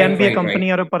 it can right, be a right, right.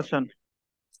 company or a person.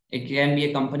 It can be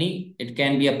a company. It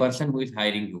can be a person who is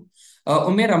hiring you.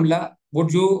 Umair Amla,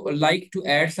 would you like to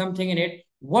add something in it?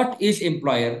 What is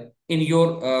employer in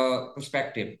your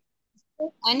perspective?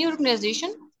 Any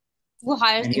organization who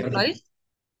hires And your employees.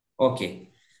 okay.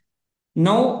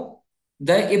 Now,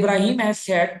 the Ibrahim has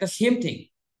said the same thing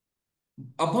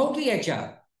about the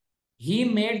HR. He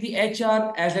made the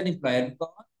HR as an employer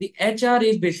because the HR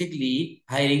is basically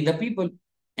hiring the people.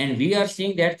 And we are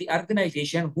seeing that the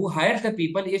organization who hires the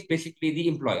people is basically the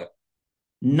employer.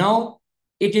 Now,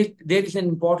 it is there is an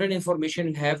important information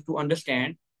you have to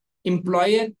understand.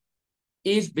 Employer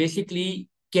is basically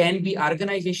can be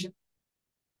organization,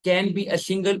 can be a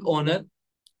single owner,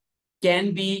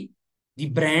 can be the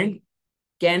brand,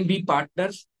 can be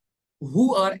partners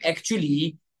who are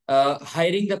actually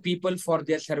hiring the people for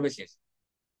their services.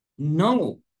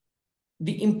 Now,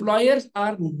 the employers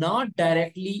are not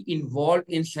directly involved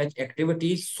in such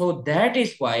activities. So that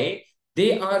is why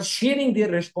they are sharing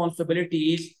their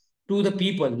responsibilities to the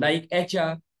people like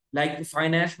HR, like the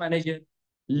finance manager,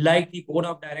 like the board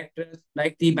of directors,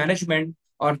 like the management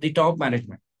or the top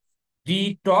management.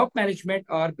 The top management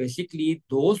are basically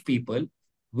those people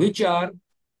which are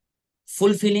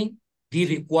fulfilling the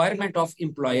requirement of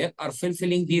employer or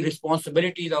fulfilling the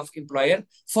responsibilities of employer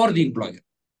for the employer.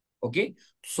 Okay.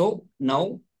 So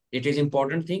now it is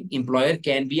important thing. Employer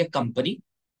can be a company,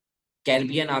 can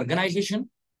be an organization,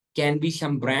 can be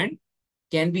some brand,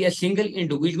 can be a single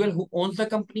individual who owns the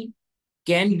company,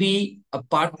 can be a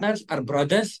partners or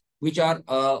brothers which are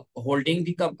holding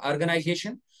the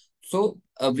organization. So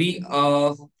we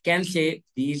can say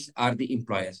these are the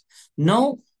employers.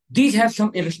 Now, these have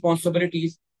some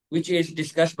responsibilities which is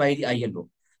discussed by the ILO.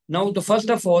 Now, the first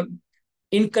of all,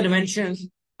 in conventions,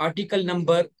 article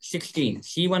number 16,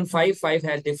 C155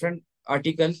 has different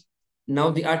articles.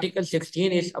 Now, the article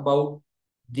 16 is about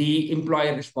the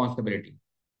employer responsibility.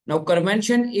 Now,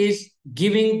 convention is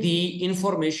giving the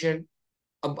information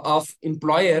of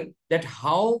employer that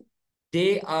how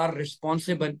they are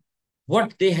responsible,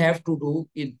 what they have to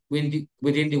do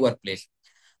within the workplace.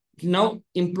 Now,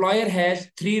 employer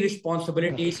has three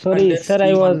responsibilities Sorry, under sir,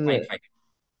 I was C155.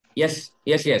 Yes,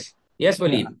 yes, yes. Yes, yeah,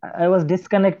 Waleed. I was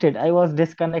disconnected. I was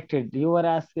disconnected. You were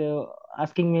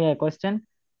asking me a question.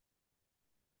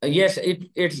 Yes,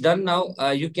 it's done now.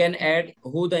 You can add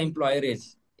who the employer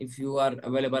is. If you are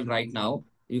available right now,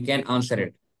 you can answer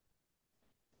it.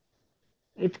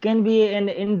 It can be an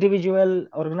individual,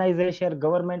 organization,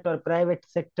 government, or private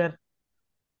sector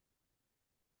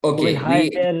who will Okay,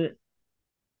 hire.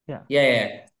 Yeah.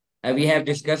 yeah, yeah. We have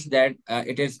discussed that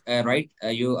it is right.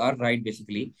 You are right,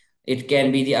 basically. It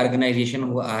can be the organization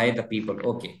who hire the people.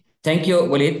 Okay. Thank you,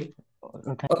 Walid.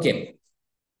 Okay.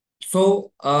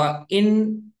 So,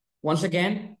 in once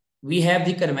again, we have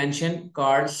the convention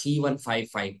called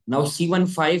C155. Now,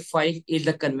 C155 is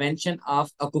the Convention of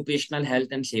Occupational Health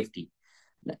and Safety.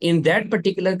 In that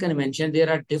particular convention, there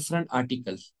are different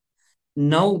articles.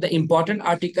 Now, the important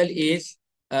article is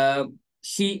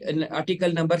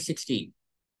article number 16.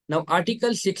 Now,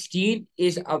 Article 16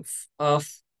 is of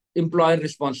employer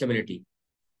responsibility.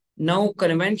 Now,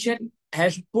 convention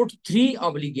has put three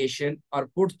obligation or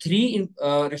put three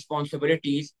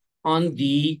responsibilities on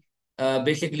the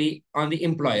basically on the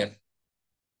employer.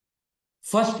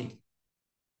 Firstly,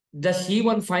 the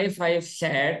C155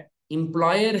 said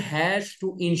employer has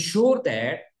to ensure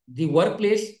that the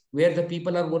workplace where the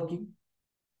people are working,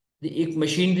 the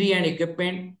machinery and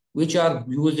equipment which are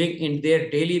using in their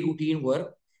daily routine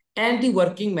work, and the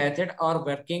working method or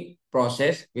working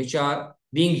process which are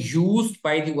being used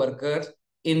by the workers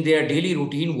in their daily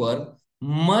routine work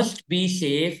must be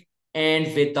safe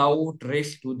and without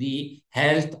risk to the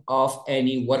health of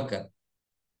any worker.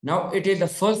 Now, it is the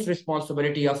first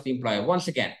responsibility of the employer. Once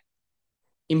again,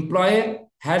 employer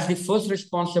has the first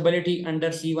responsibility under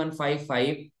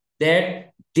C155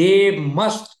 that they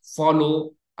must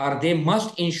follow or they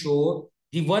must ensure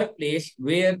the workplace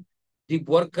where the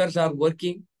workers are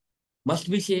working must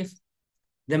be safe.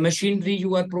 The machinery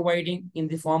you are providing in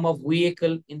the form of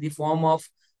vehicle, in the form of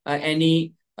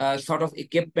any sort of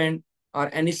equipment or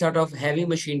any sort of heavy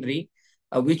machinery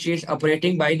which is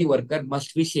operating by the worker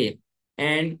must be safe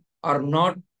and are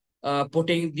not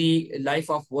putting the life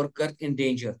of workers in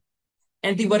danger.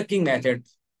 And the working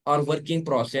methods or working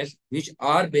process which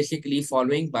are basically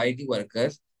following by the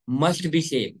workers must be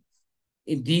safe.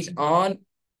 If these all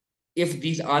if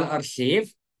these all are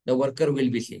safe, the worker will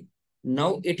be safe.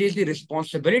 Now, it is the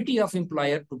responsibility of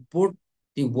employer to put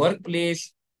the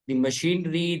workplace, the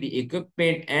machinery, the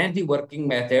equipment, and the working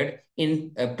method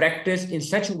in practice in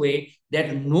such a way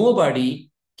that nobody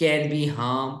can be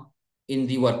harmed in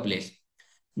the workplace.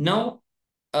 Now,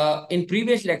 in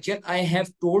previous lecture, I have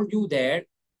told you that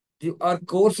our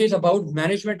course is about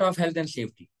management of health and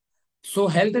safety. So,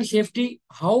 health and safety,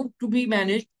 how to be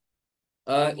managed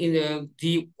in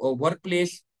the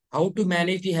workplace, how to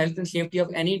manage the health and safety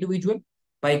of any individual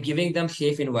by giving them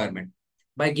safe environment,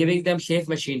 by giving them safe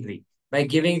machinery, by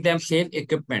giving them safe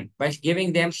equipment, by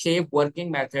giving them safe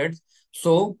working methods,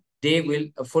 so they will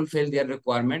fulfill their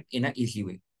requirement in an easy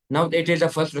way. Now, it is the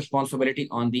first responsibility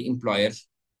on the employers.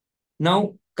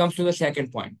 Now comes to the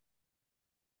second point.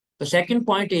 The second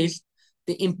point is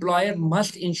the employer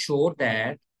must ensure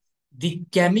that the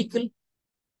chemical,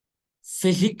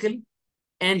 physical,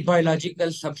 and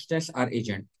biological substance are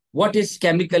agent. What is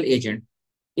chemical agent?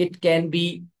 It can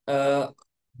be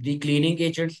the cleaning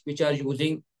agents which are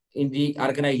using in the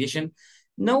organization.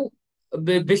 Now,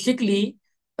 basically,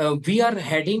 we are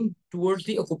heading towards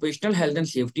the occupational health and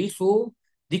safety. So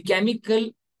the chemical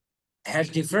has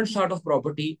different sort of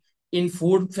property. In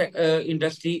food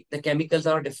industry, the chemicals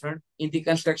are different. In the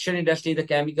construction industry, the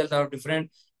chemicals are different.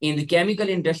 In the chemical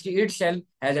industry itself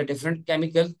has a different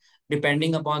chemical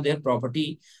depending upon their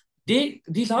property.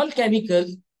 These all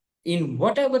chemicals in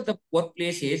whatever the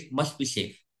workplace is must be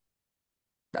safe.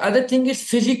 The other thing is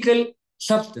physical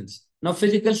substance. Now,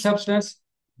 physical substance,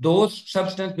 those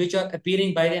substance which are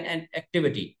appearing by an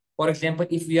activity. For example,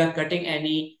 if we are cutting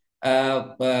any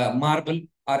marble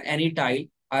or any tile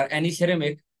or any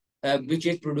ceramic, which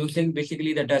is producing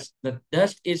basically the dust. The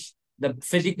dust is the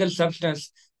physical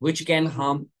substance which can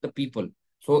harm the people.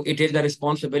 So it is the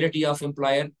responsibility of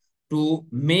employer to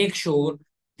make sure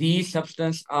these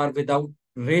substances are without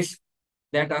risk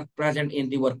that are present in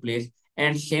the workplace.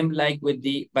 And same like with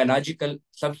the biological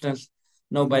substance.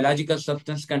 Now, biological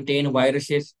substance contain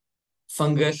viruses,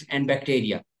 fungus, and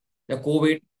bacteria. The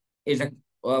COVID is a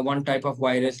one type of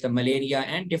virus, the malaria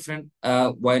and different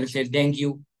viruses, dengue,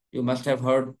 you must have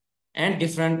heard, and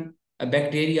different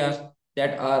bacteria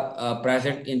that are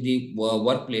present in the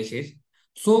workplaces.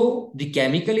 So the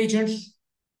chemical agents,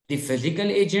 the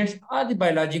physical agents, or the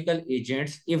biological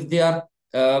agents, if they are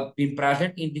being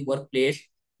present in the workplace,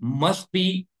 must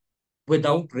be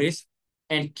without risk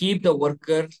and keep the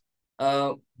workers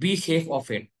be safe of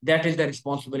it. That is the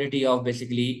responsibility of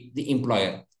basically the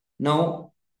employer.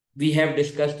 Now, we have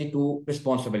discussed the two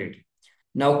responsibility.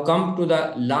 Now come to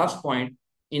the last point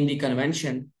in the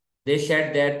convention. They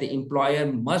said that the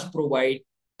employer must provide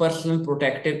personal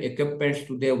protective equipment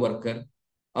to their worker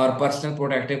or personal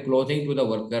protective clothing to the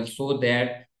worker so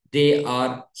that they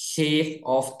are safe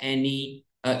of any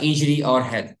injury or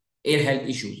air health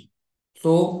issues.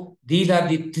 So these are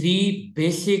the three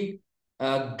basic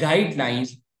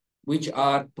guidelines which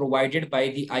are provided by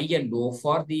the ILO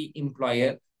for the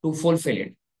employer to fulfill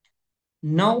it.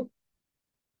 Now,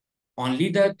 only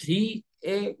the three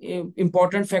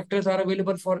important factors are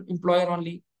available for employer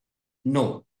only?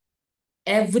 No.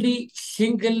 Every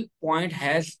single point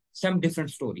has some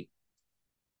different story.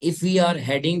 If we are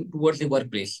heading towards the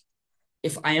workplace,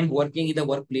 if I am working in the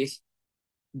workplace,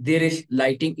 there is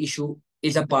lighting issue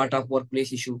is a part of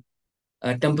workplace issue.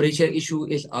 Temperature issue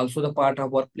is also the part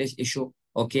of workplace issue.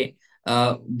 Okay.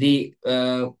 The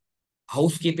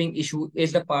housekeeping issue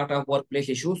is the part of workplace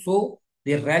issue. So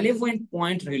the relevant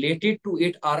point related to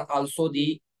it are also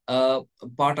the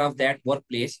part of that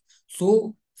workplace.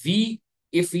 So we,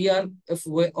 if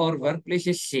our workplace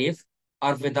is safe,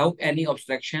 are without any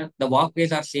obstruction, the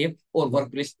walkways are safe or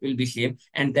workplace will be safe,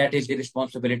 and that is the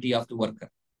responsibility of the worker.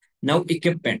 Now,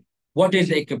 equipment. What is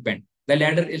the equipment? The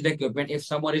ladder is the equipment. If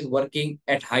someone is working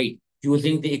at height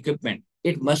using the equipment,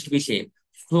 it must be safe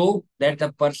so that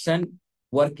the person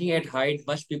working at height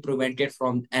must be prevented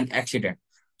from an accident.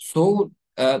 So,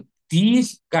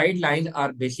 these guidelines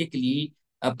are basically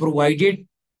provided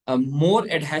more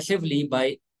adhesively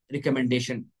by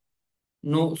recommendation.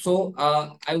 No, so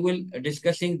I will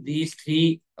discussing these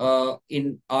three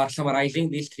in or summarizing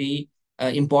these three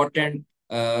important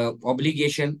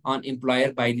obligation on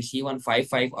employer by the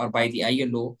C155 or by the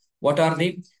ILO. What are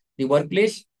they? The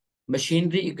workplace,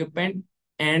 machinery, equipment,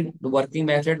 and the working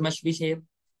method must be safe.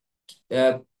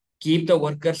 Uh, Keep the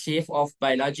worker safe of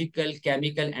biological,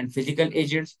 chemical, and physical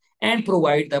agents, and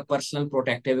provide the personal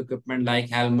protective equipment like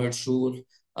helmet, shoes,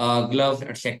 gloves,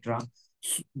 etc.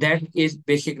 That is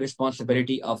basic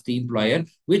responsibility of the employer,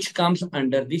 which comes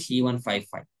under the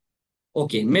C155.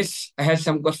 Okay, Miss has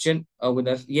some question with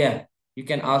us. Yeah, you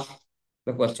can ask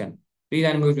the question. Please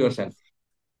unmute yourself.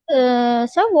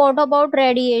 Sir, what about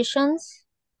radiations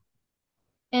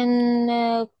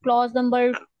in clause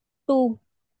number 2?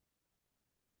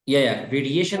 Yeah.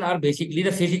 Radiation are basically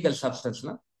the physical substance,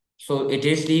 na? So it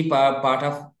is the part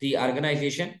of the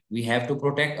organization. We have to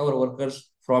protect our workers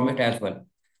from it as well.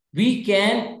 We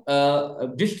can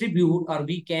distribute or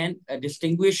we can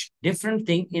distinguish different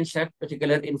thing in such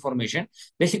particular information.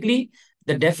 Basically,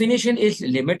 the definition is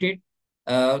limited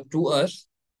to us.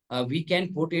 We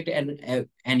can put it in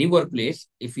any workplace.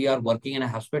 If we are working in a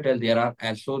hospital, there are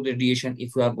also radiation.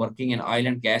 If we are working in oil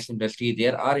and gas industry,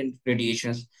 there are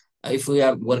radiations. If we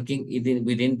are working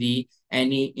within the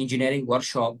any engineering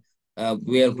workshop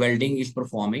where welding is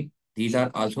performing, these are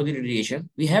also the radiation.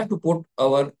 We have to put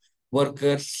our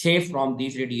workers safe from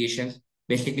these radiations,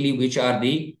 basically, which are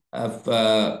the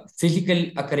physical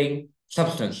occurring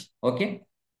substance. Okay,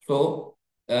 so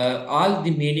all the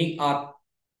meaning are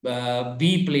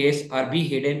be placed or be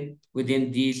hidden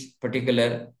within these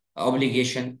particular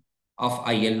obligation of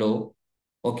ILO.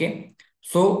 Okay,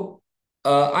 so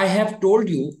I have told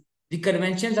you the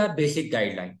conventions are basic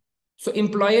guideline. So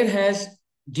employer has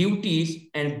duties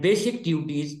and basic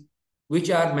duties which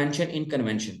are mentioned in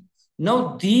convention.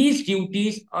 Now these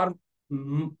duties are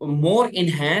more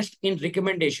enhanced in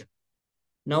recommendation.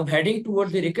 Now heading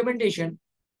towards the recommendation,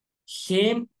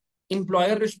 same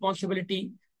employer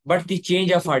responsibility, but the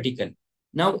change of article.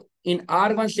 Now, in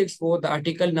R164, the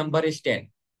article number is 10.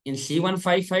 In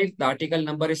C155, the article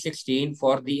number is 16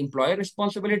 for the employer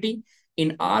responsibility.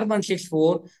 In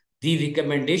R164, the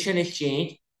recommendation is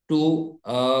changed to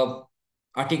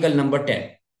article number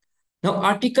 10. Now,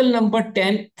 article number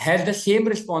 10 has the same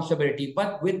responsibility,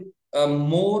 but with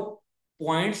more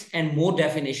points and more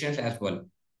definitions as well.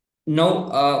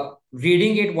 Now,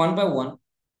 reading it one by one,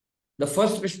 the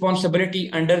first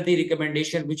responsibility under the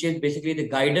recommendation, which is basically the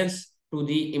guidance to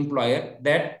the employer,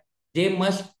 that they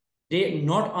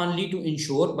not only to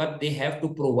ensure, but they have to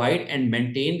provide and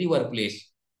maintain the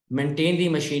workplace, maintain the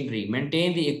machinery,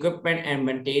 maintain the equipment, and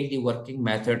maintain the working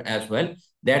method as well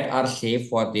that are safe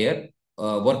for their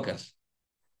workers.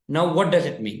 Now, what does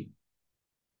it mean?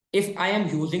 If I am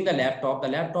using the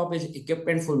laptop is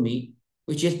equipment for me,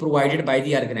 which is provided by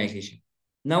the organization.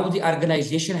 Now the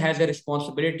organization has a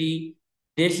responsibility.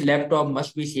 This laptop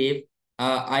must be safe.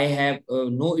 I have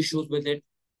no issues with it.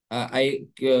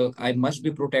 I must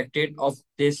be protected of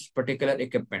this particular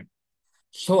equipment.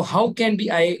 So how can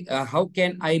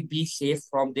I be safe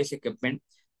from this equipment?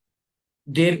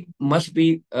 There must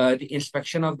be the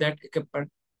inspection of that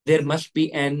equipment. There must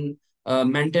be an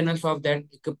maintenance of that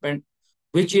equipment,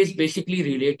 which is basically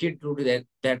related to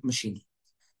that machine.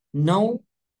 Now,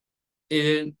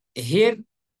 here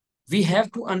we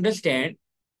have to understand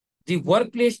the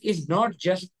workplace is not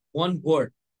just one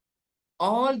word.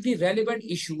 All the relevant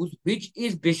issues which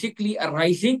is basically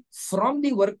arising from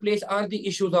the workplace are the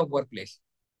issues of workplace.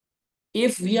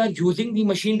 If we are using the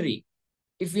machinery,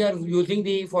 if we are using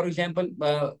the, for example,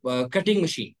 cutting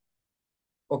machine,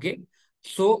 okay,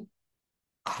 so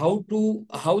how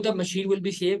the machine will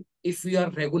be safe if we are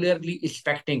regularly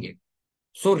inspecting it.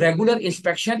 So regular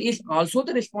inspection is also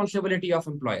the responsibility of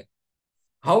employer.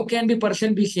 How can the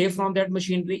person be safe from that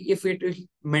machinery if it is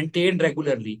maintained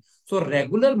regularly? So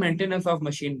regular maintenance of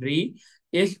machinery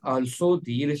is also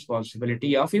the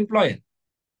responsibility of employer.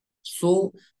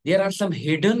 So there are some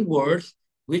hidden words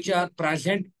which are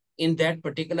present in that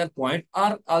particular point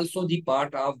are also the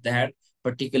part of that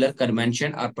particular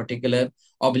convention or particular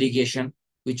obligation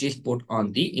which is put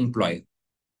on the employer.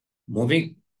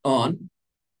 Moving on,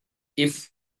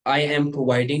 if I am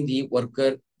providing the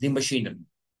worker the machinery,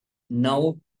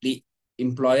 now the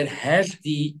employer has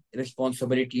the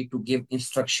responsibility to give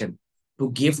instruction,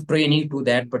 to give training to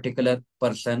that particular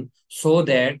person so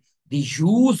that the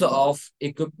use of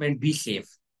equipment be safe,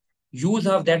 use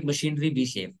of that machinery be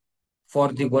safe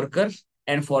for the workers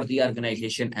and for the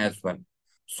organization as well.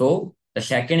 So the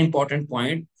second important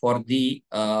point for the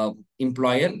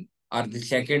employer, or the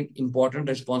second important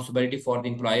responsibility for the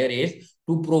employer, is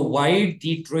to provide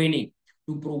the training,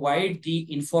 to provide the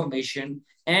information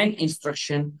and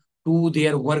instruction to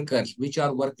their workers which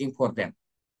are working for them.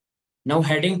 Now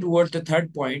heading towards the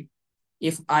third point,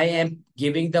 if I am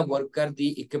giving the worker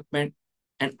the equipment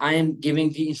and I am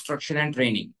giving the instruction and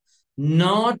training,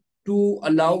 not to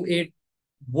allow it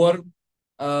work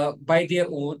by their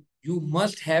own, you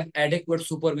must have adequate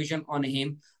supervision on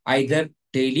him, either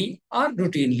daily or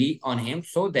routinely on him,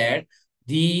 so that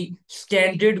the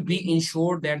standard be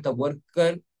ensured that the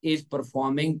worker is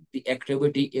performing the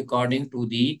activity according to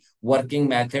the working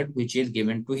method which is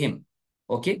given to him.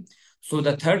 Okay. So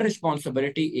the third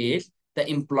responsibility is the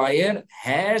employer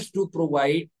has to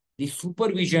provide the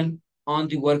supervision on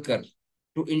the workers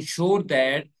to ensure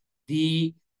that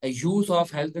the use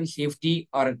of health and safety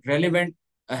or relevant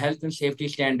health and safety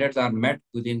standards are met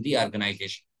within the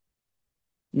organization.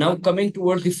 Now, coming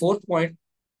towards the fourth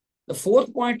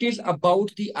point is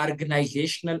about the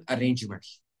organizational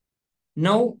arrangements.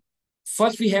 Now,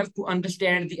 first we have to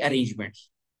understand the arrangements.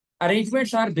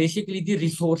 Arrangements are basically the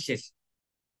resources.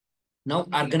 Now,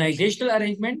 organizational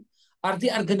arrangement are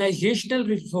the organizational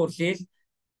resources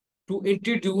to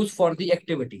introduce for the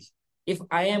activities. If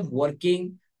I am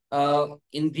working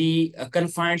in the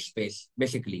confined space,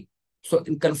 basically. So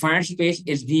in confined space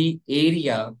is the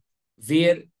area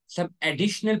where some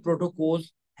additional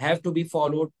protocols have to be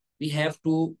followed. We have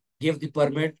to give the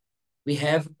permit. We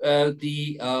have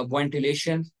the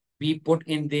ventilation be put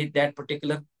in that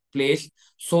particular place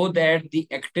so that the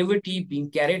activity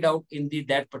being carried out in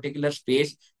that particular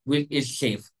space is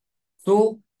safe.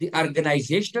 So the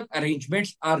organizational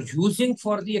arrangements are using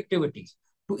for the activities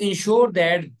to ensure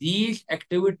that these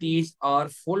activities are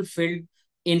fulfilled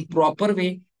in proper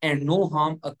way and no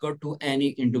harm occur to any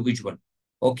individual.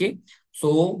 Okay.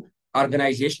 So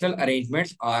organizational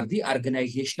arrangements are the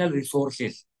organizational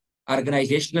resources.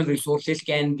 Organizational resources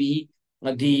can be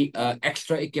the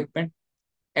extra equipment,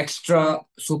 extra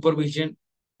supervision,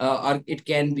 or it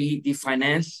can be the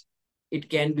finance, it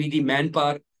can be the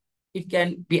manpower, it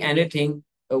can be anything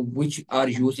which are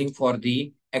using for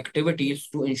the activities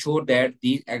to ensure that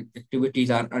these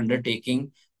activities are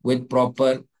undertaking with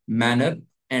proper manner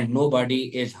and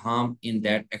nobody is harmed in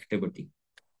that activity.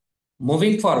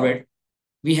 Moving forward,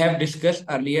 we have discussed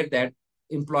earlier that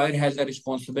employer has a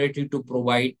responsibility to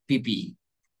provide PPE.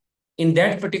 In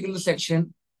that particular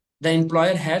section, the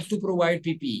employer has to provide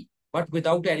PPE, but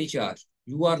without any charge.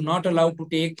 You are not allowed to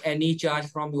take any charge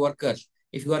from your workers.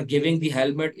 If you are giving the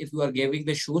helmet, if you are giving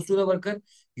the shoes to the worker,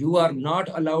 you are not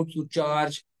allowed to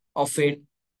charge of it.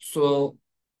 So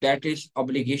that is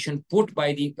obligation put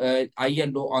by the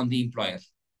ILO on the employer.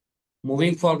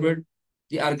 Moving forward,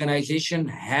 the organization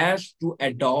has to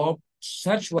adopt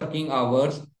such working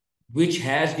hours which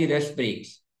has the rest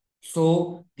breaks.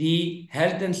 So the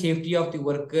health and safety of the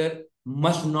worker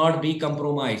must not be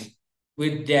compromised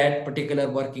with that particular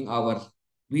working hours.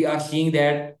 We are seeing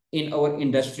that in our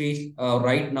industries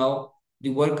right now, the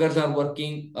workers are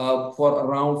working for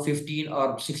around 15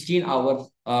 or 16 hours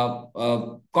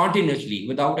continuously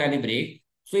without any break.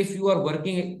 So if you are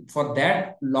working for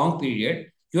that long period,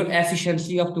 your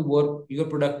efficiency of the work, your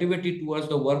productivity towards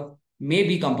the work may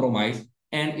be compromised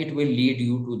and it will lead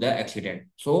you to the accident.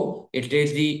 So it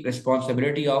is the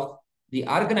responsibility of the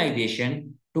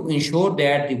organization to ensure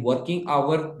that the working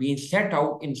hour being set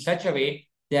out in such a way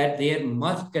that there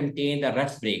must contain the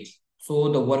rest breaks. So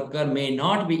the worker may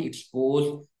not be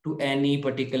exposed to any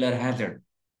particular hazard.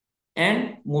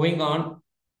 And moving on,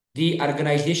 the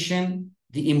organization,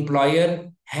 the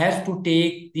employer has to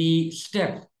take the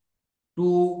steps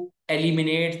to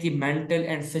eliminate the mental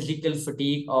and physical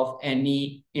fatigue of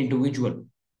any individual,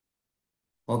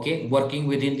 okay, working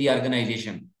within the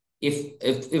organization.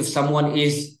 If someone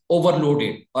is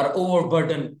overloaded or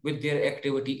overburdened with their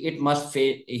activity, he must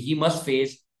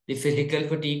face the physical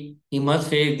fatigue, he must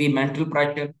face the mental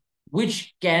pressure,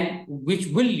 which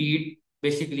will lead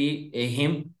basically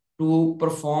him to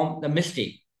perform the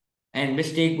mistake, and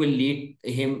mistake will lead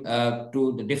him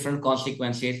to the different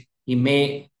consequences. He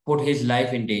may put his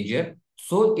life in danger.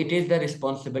 So it is the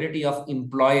responsibility of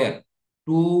employer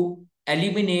to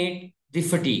eliminate the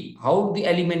fatigue. How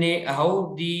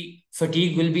the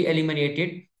fatigue will be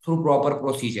eliminated? Through proper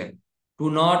procedure. To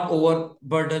not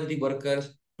overburden the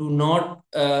workers, to not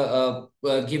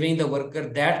giving the worker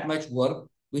that much work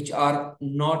which are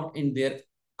not in their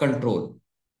control.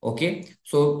 Okay,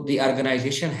 so the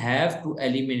organization have to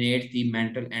eliminate the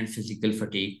mental and physical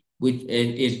fatigue, which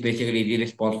is basically the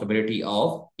responsibility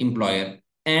of employer.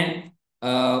 And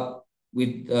uh,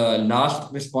 with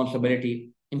last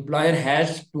responsibility, employer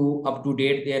has to up to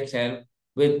date themselves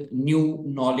with new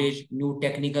knowledge, new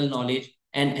technical knowledge,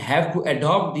 and have to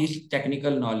adopt this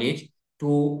technical knowledge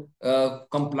to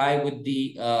comply with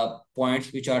the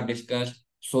points which are discussed,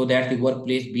 so that the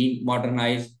workplace be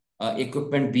modernized,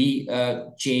 equipment be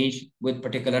changed with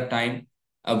particular time.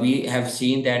 We have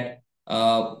seen that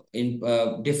in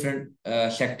different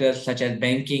sectors such as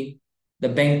banking. The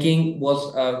banking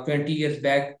was 20 years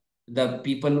back, the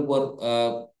people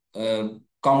were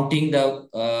counting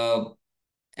the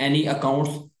any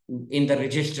accounts in the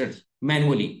registers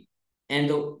manually. And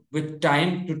with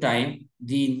time to time,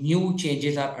 the new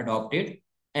changes are adopted,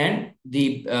 and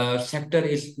the sector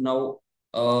is now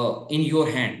in your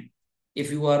hand.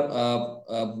 If you are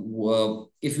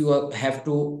if you have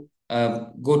to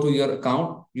go to your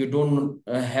account, you don't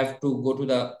have to go to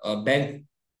the bank.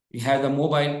 You have the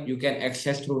mobile, you can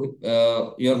access through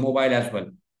your mobile as well.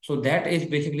 So that is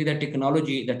basically the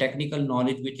technology, the technical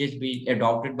knowledge which is being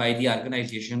adopted by the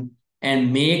organization,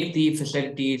 and make the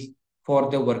facilities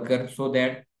for the worker so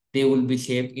that they will be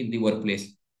safe in the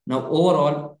workplace. Now,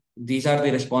 overall, these are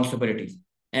the responsibilities.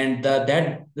 And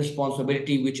that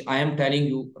responsibility, which I am telling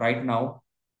you right now,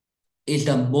 is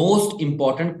the most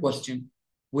important question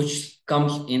which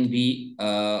comes in the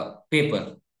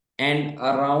paper. And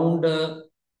around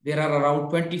there are around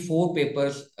 24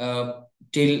 papers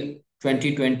till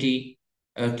 2020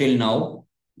 till now.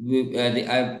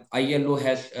 The ILO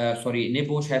has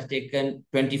Nebosh has taken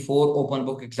 24 open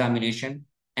book examination,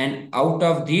 and out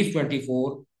of these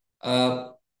 24, uh,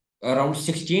 around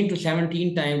 16 to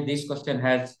 17 times this question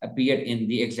has appeared in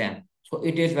the exam. So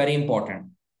it is very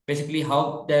important. Basically,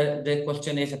 how the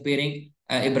question is appearing,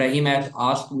 Ibrahim has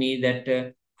asked me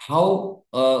that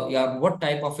what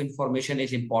type of information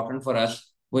is important for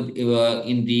us with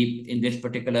in this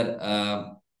particular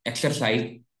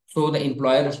exercise. So the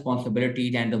employer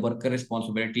responsibility and the worker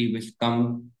responsibility which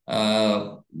come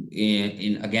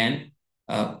in again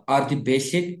are the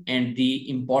basic and the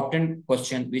important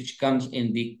question which comes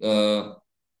in the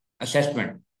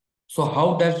assessment. So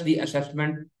how does the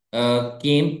assessment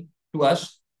came to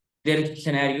us? There is a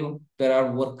scenario, there are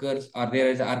workers or there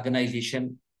is an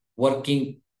organization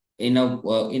working in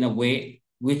a way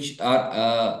which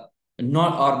are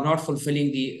not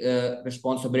fulfilling the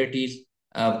responsibilities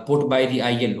put by the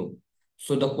ILO.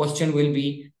 So the question will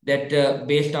be that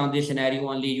based on this scenario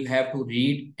only, you have to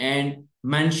read and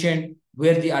mention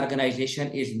where the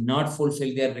organization is not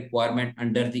fulfill their requirement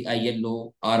under the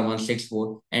ILO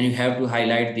R164, and you have to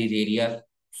highlight these areas.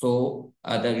 So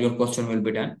that your question will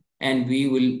be done, and we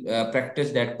will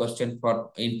practice that question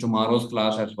for in tomorrow's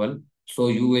class as well. So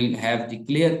you will have the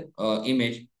clear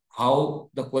image how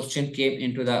the question came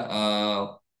into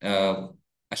the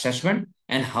assessment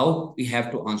and how we have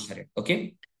to answer it.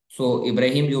 Okay. So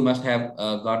Ibrahim, you must have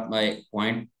got my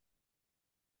point.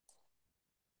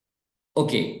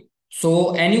 Okay.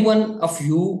 So any one of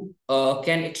you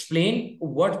can explain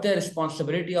what the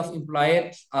responsibility of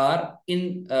employers are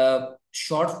in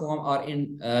short form or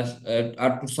in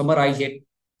or to summarize it.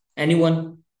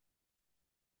 Anyone?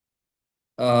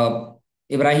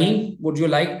 Ibrahim, would you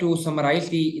like to summarize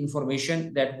the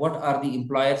information that what are the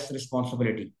employer's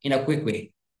responsibility in a quick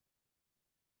way?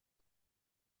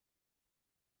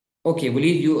 Okay,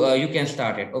 Walid, you can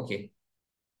start it. Okay,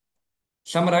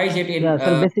 summarize it in. Yeah,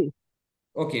 sir.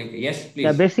 Okay, yes, please.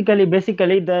 Yeah,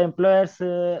 basically, the employer's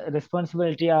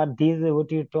responsibility are these.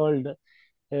 What you told.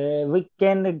 We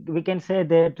can say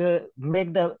that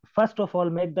make the first of all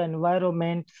make the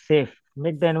environment safe.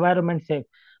 Make the environment safe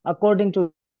according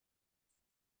to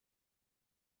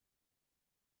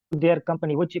their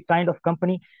company, which kind of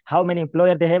company, how many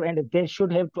employer they have, and they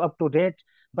should have to up to date.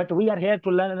 But we are here to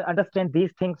learn understand these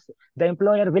things. The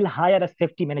employer will hire a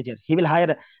safety manager. He will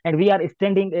hire, and we are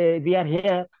standing. We are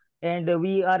here, and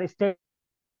we are steady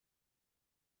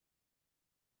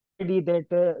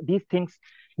that these things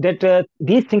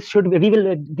should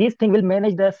these thing will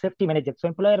manage the safety manager. So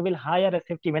employer will hire a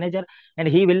safety manager, and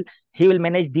he will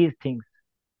manage these things.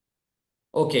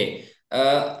 Okay.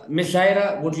 Ms.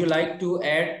 Zaira, would you like to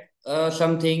add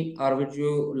something, or would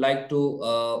you like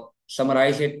to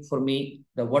summarize it for me?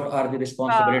 What are the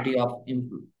responsibility of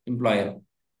employer?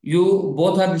 You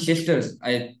both are the sisters.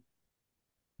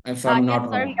 If I'm Yes, not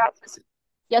sir. wrong.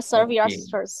 Yes, sir. We are Okay.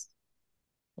 sisters.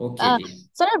 Okay, ji.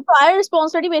 So employer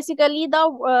responsibility, basically the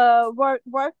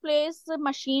workplace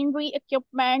machinery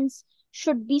equipments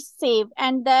should be safe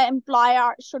and the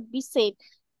employer should be safe.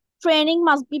 Training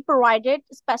must be provided,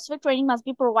 specific training must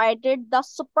be provided, the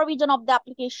supervision of the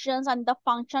applications and the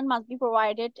function must be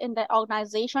provided in the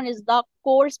organization is the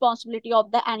core responsibility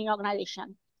of the any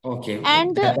organization. Okay, okay.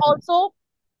 And also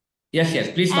Yes,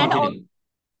 yes. Please and continue.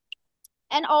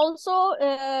 and also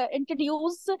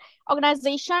introduce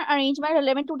organization arrangement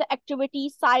relevant to the activity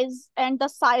size and the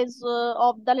size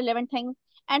of the relevant thing,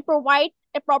 and provide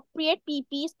appropriate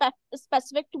PP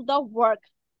specific to the work.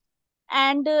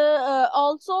 And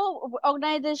also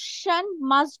organization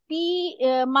must be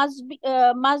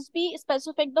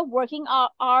specific the working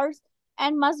hours,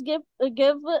 and must give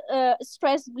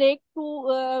stress break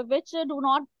to which do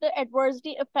not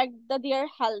adversely affect their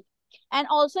health, and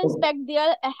also inspect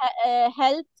their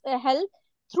health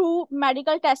through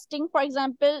medical testing. For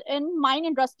example, in mine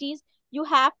industries, you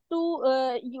have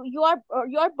to you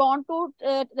are born to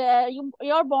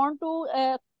you are born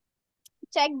to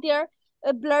check their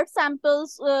blood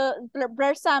samples,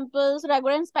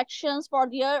 regular inspections for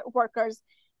their workers,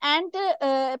 and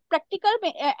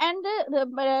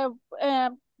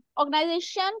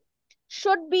organization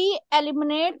should be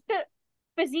eliminate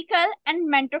physical and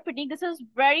mental fatigue. This is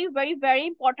very, very, very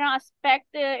important aspect.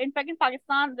 In fact, in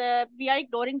Pakistan, we are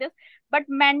ignoring this. But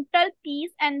mental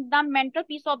peace and the mental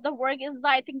peace of the work is,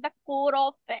 I think, the core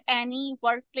of any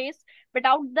workplace.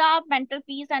 Without the mental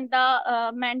peace and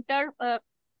the mental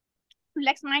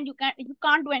relaxed mind, you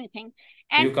can't do anything.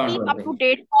 And You can't keep do up to anything.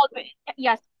 date always.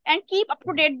 Yes, and keep up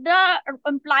to date the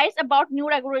implies about new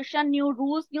regulation, new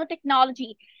rules, new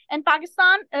technology. In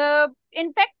Pakistan,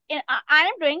 in fact, I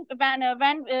am doing when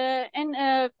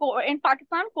in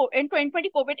Pakistan in 2020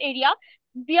 COVID area,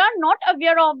 we are not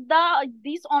aware of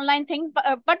these online things,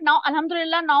 but now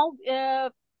Alhamdulillah, now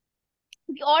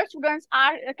we all students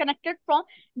are connected from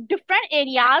different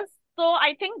areas. So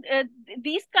I think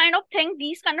these kind of things,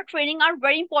 these kind of training are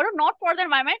very important, not for the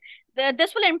environment.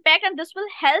 This will impact and this will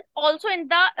help also in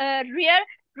the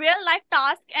real life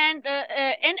task and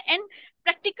in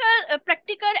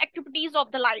practical activities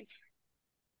of the life.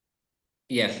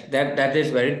 Yes, that is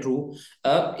very true.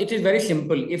 It is very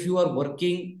simple. If you are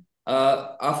working,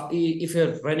 if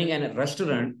you're running a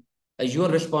restaurant, your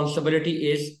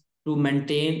responsibility is to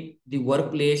maintain the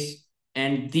workplace,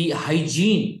 and the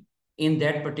hygiene in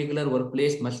that particular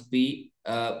workplace must be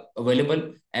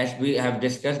available. As we have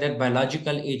discussed, that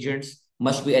biological agents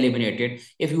must be eliminated.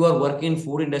 If you are working in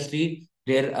food industry,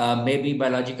 there may be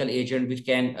biological agent which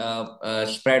can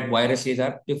spread viruses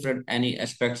or different any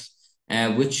aspects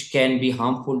which can be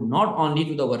harmful not only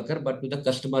to the worker but to the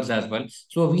customers as well.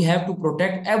 So we have to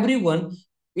protect everyone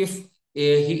if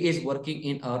he is working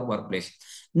in our workplace.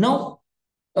 Now,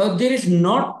 there is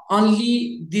not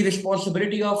only the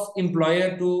responsibility of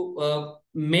employer to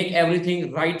make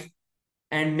everything right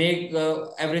and make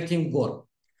everything good.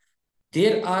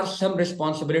 There are some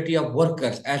responsibility of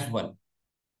workers as well.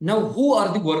 Now, who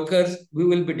are the workers? We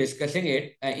will be discussing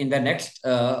it in the next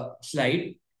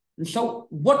slide. So,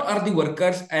 what are the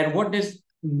workers and what is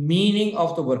meaning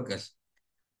of the workers?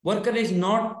 Worker is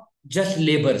not just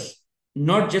laborers,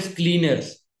 not just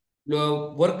cleaners.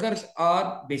 Workers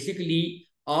are basically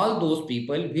all those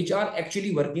people which are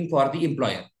actually working for the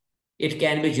employer. It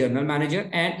can be general manager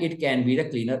and it can be the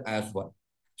cleaner as well.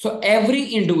 So every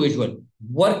individual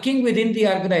working within the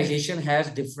organization has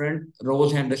different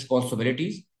roles and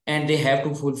responsibilities, and they have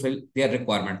to fulfill their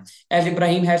requirement. As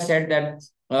Ibrahim has said that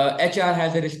HR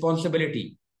has a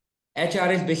responsibility.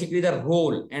 HR is basically the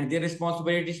role and their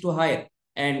responsibility is to hire.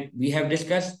 And we have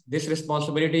discussed this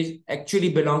responsibility actually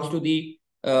belongs to the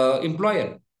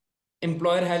employer.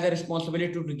 Employer has a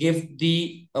responsibility to give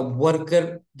the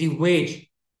worker the wage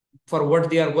for what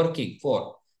they are working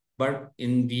for. But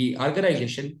in the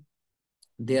organization,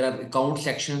 there are account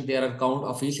sections, there are account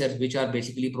officers which are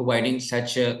basically providing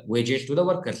such wages to the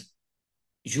workers.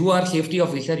 You are safety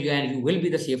officer, and you will be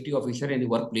the safety officer in the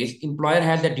workplace. Employer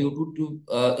has the duty to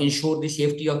ensure the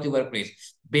safety of the workplace.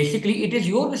 Basically, it is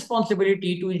your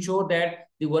responsibility to ensure that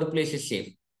the workplace is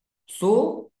safe.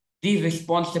 So the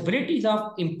responsibilities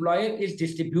of employer is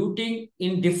distributing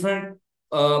in different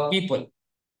people.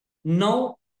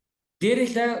 Now, there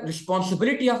is a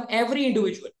responsibility of every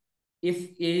individual.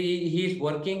 If he is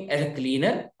working as a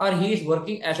cleaner or he is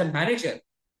working as a manager,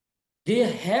 they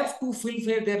have to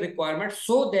fulfill their requirements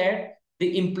so that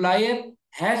the employer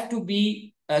has to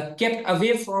be kept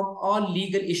away from all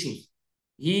legal issues.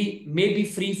 He may be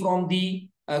free from the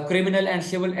criminal and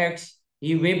civil acts.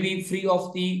 He may be free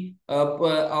of the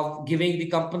of giving the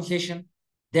compensation.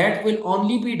 That will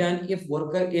only be done if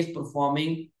worker is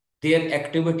performing their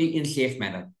activity in safe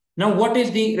manner. Now, what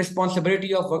is the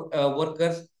responsibility of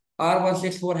workers?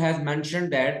 R164 has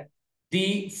mentioned that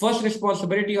the first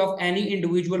responsibility of any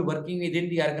individual working within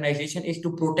the organization is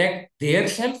to protect their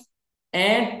self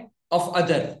and of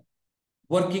other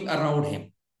working around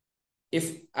him.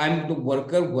 If I'm the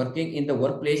worker working in the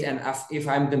workplace, and if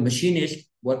I'm the machinist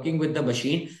working with the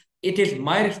machine, it is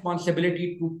my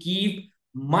responsibility to keep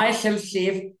myself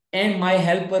safe and my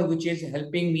helper, which is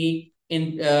helping me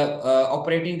in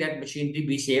operating that machine, to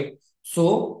be safe.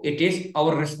 So it is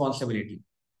our responsibility.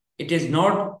 It is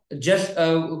not just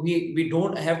we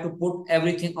don't have to put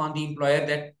everything on the employer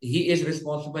that he is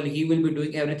responsible, he will be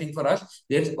doing everything for us.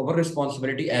 There's our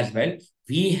responsibility as well.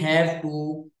 We have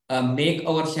to make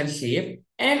ourselves safe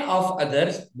and of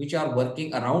others which are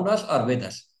working around us or with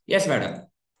us. Yes, madam.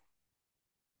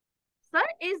 Sir,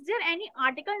 is there any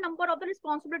article number of the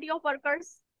responsibility of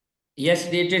workers? Yes,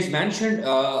 it is mentioned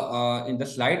in the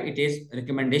slide. It is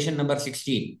recommendation number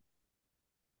 16.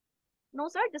 No,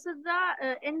 sir. This is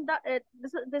the in the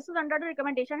this is under the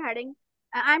recommendation heading.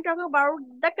 I'm talking about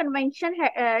the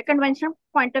convention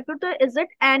point of view. So is it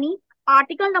any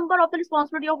article number of the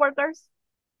responsibility of workers?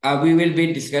 We will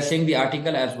be discussing the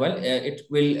article as well. It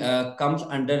will comes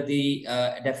under the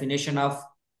definition of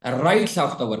rights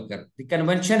of the worker. The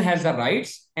convention has the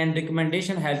rights and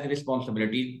recommendation has the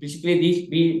responsibility. Basically, these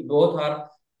we both are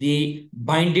the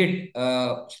binded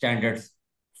standards.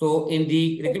 So in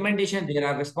the recommendation, there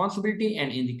are responsibility,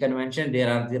 and in the convention, there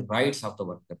are the rights of the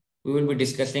worker. We will be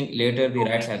discussing later the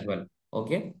rights as well.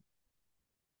 Okay.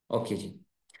 Okay, ji.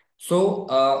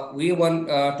 So we were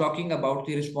talking about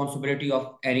the responsibility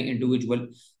of any individual.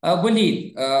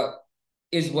 Walid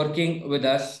is working with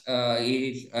us. He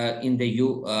is in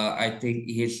the I think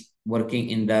he is working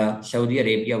in the Saudi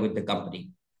Arabia with the company.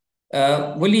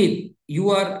 Walid, you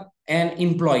are an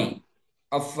employee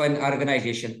of an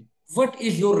organization. What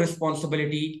is your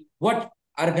responsibility? What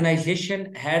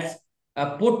organization has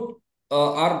put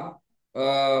or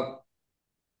uh,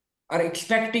 are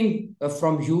expecting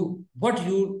from you, what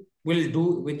you will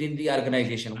do within the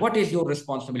organization? What is your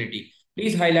responsibility?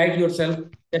 Please highlight yourself,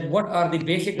 that what are the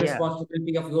basic Yeah,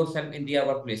 responsibility of yourself in the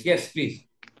workplace. Yes, please.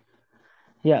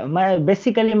 yeah. My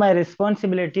basically my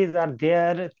responsibilities are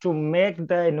there to make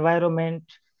the environment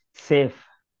safe.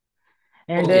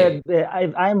 And Okay.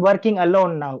 I'm working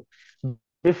alone now.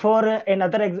 Before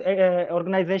another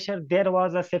organization, there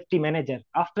was a safety manager.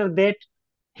 After that,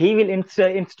 he will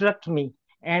instruct me,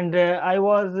 and I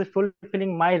was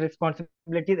fulfilling my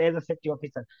responsibilities as a safety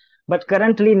officer. But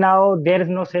currently now there is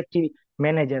no safety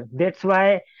manager. That's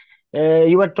why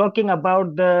you were talking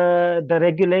about the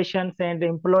regulations and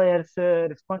employers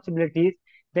responsibilities,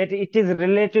 that it is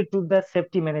related to the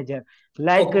safety manager.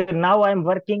 Like Okay. now I'm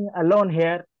working alone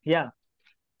here, yeah,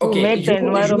 to Okay. make the You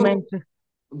environment.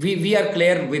 we are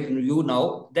clear with you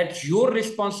now that your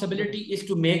responsibility is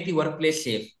to make the workplace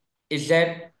safe. Is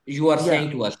that you are Yeah,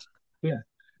 saying to us? yeah.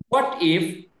 What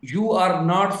if you are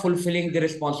not fulfilling the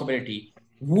responsibility?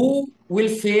 Who will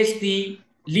face the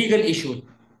legal issue?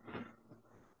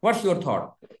 What's your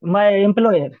thought? My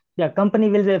employer, yeah, company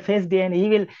will face the, and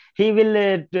he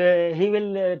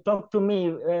will talk to me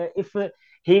if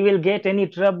he will get any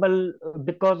trouble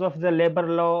because of the labor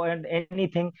law and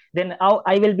anything, then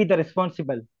I will be the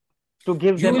responsible to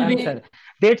give You them will answer.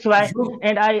 be That's why. you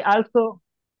And I also,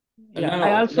 yeah, no I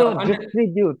no also now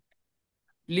distribute.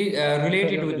 relate Sorry, it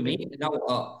okay, with okay. me now.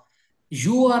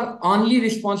 You are only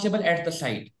responsible at the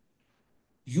site.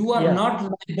 You are Yeah, not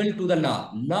liable to the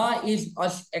law. Law is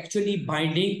us actually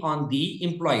binding on the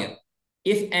employer.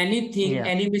 If anything, yeah,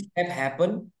 any mishap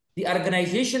happen, the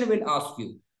organization will ask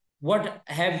you, what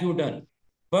have you done?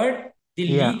 But the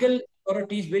yeah, legal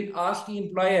authorities will ask the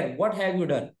employer, what have you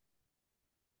done?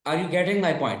 Are you getting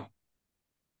my point?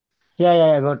 yeah,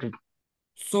 yeah, I got it.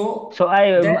 So So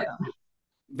I that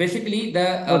basically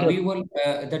okay,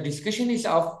 the discussion is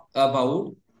of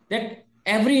about that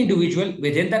every individual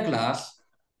within the class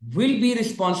will be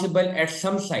responsible at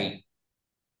some side.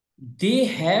 They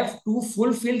have to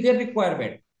fulfill their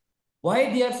requirement.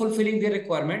 Why they are fulfilling their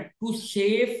requirement? To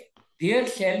save their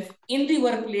self in the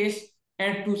workplace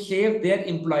and to save their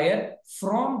employer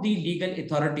from the legal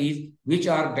authorities which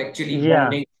are actually yeah,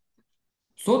 bounding.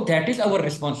 So that is our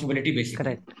responsibility basically.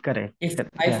 correct, correct, correct,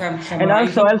 If yeah. I'm And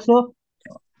also, summarizing,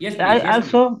 yes, I please, yes,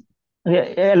 please. also,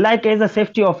 like as a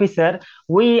safety officer,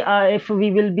 we if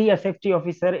we will be a safety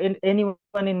officer in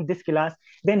anyone in this class,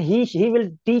 then he will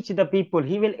teach the people,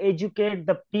 he will educate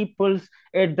the peoples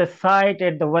at the site,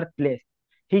 at the workplace.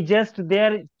 He just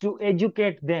there to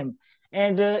educate them.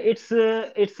 And it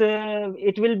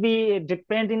will be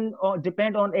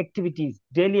depend on activities,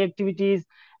 daily activities,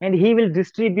 and he will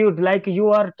distribute, like you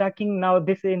are talking now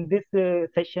this in this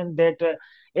session, that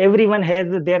everyone has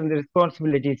their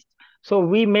responsibilities. So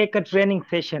we make a training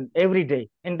session every day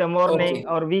in the morning Okay.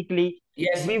 or weekly.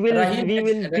 Yes, We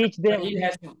will teach them.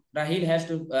 Rahil has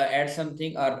to add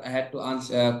something or had to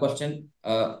answer a question.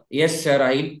 Yes,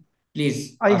 Rahil,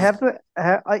 please I ask. have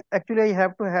to I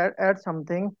have to add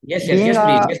something. Yes, yes, Being yes,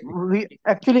 please.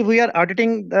 Yes, please. we are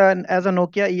auditing as a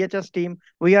Nokia EHS team.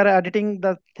 We are auditing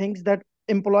the things that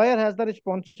employer has the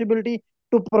responsibility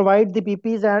to provide the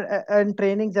PPs and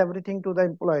trainings everything to the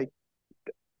employee.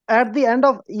 At the end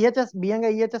of EHS, being a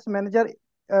EHS manager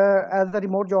as a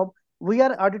remote job, we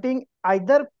are auditing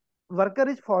either worker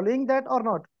is following that or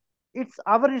not. It's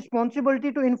our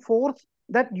responsibility to enforce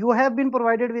that you have been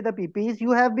provided with the PPs,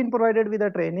 you have been provided with the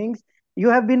trainings, you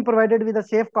have been provided with a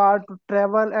safe car to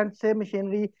travel and safe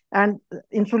machinery and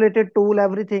insulated tool,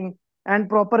 everything, and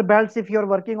proper belts if you're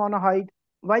working on a height.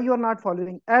 Why you are not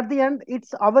following? At the end,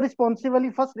 it's our responsibility.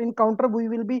 First encounter we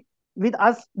will be with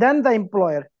us, then the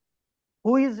employer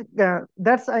who is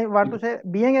that's I want to say,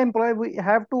 being an employee we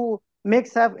have to make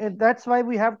self, that's why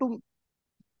we have to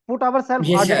put ourselves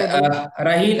Yes, auditable.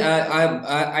 Rahil,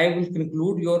 I will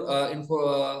conclude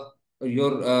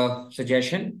your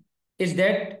suggestion is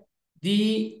that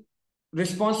the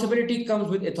responsibility comes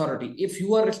with authority. If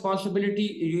you are responsibility,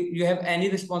 you have any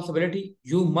responsibility,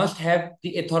 you must have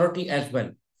the authority as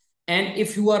well. And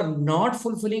if you are not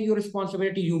fulfilling your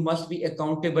responsibility, you must be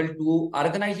accountable to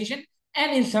organization.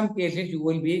 And in some cases, you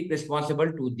will be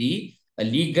responsible to the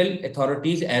legal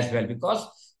authorities as well, because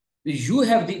you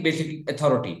have the basic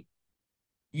authority.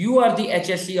 You are the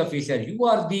HSC officer. You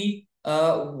are the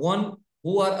one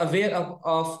who are aware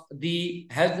of the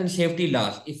health and safety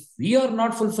laws. If we are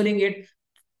not fulfilling it,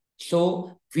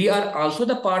 so we are also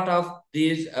the part of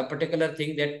this particular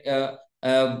thing that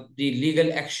the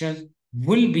legal actions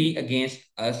will be against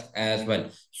us as well.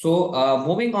 So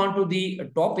moving on to the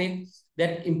topic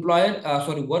that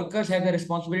workers have the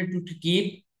responsibility to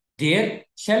keep their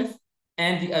self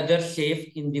and the others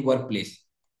safe in the workplace.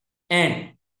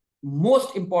 And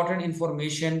most important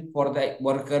information for the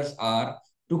workers are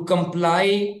to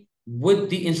comply with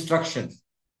the instructions.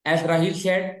 As Rahil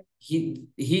said, he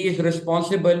is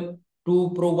responsible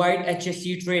to provide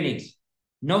HSC trainings.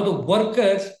 Now, the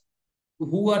workers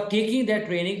who are taking that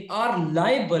training are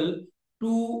liable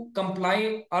to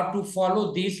comply or to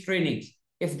follow these trainings.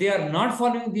 If they are not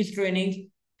following these trainings,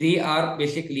 they are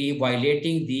basically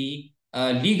violating the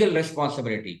legal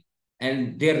responsibility.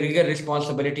 And their legal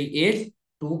responsibility is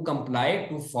to comply,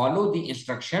 to follow the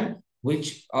instruction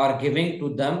which are given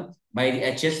to them by the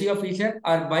HSC officer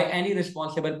or by any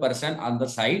responsible person on the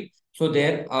site. So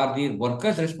there are the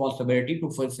workers' responsibility to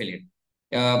fulfill it.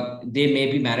 They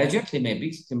may be managers, they may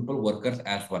be simple workers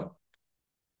as well.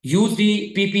 Use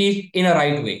the PPE in a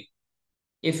right way.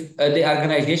 If the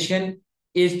organization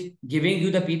is giving you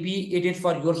the PPE, it is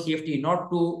for your safety, not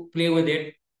to play with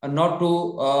it, not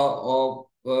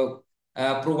to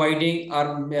providing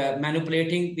or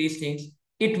manipulating these things.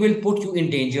 It will put you in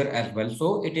danger as well.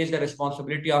 So it is the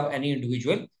responsibility of any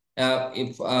individual.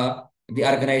 If the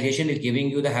organization is giving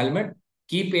you the helmet,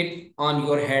 keep it on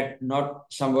your head, not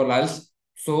somewhere else.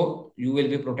 So you will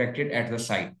be protected at the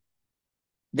site.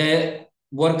 The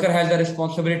worker has the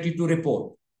responsibility to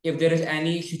report. If there is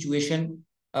any situation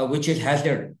which is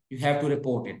hazard, you have to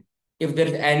report it. If there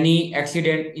is any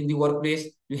accident in the workplace,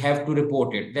 you have to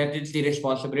report it. That is the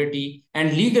responsibility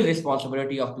and legal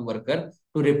responsibility of the worker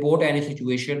to report any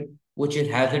situation which is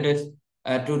hazardous,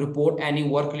 to report any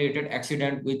work-related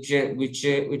accident which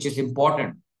is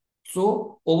important.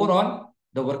 So overall,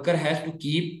 the worker has to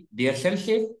keep their self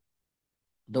safe.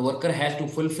 The worker has to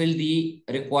fulfill the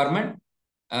requirement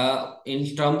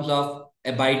in terms of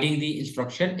abiding the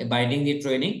instruction, abiding the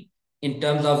training, in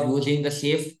terms of using the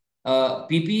safe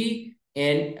PPE,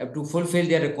 and to fulfill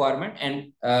their requirement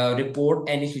and report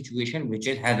any situation which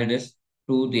is hazardous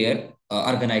to their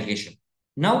organization.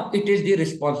 Now, it is the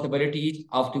responsibilities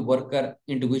of the worker,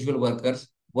 individual workers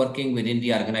working within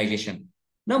the organization.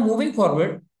 Now, moving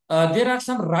forward, there are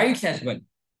some rights as well.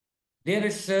 There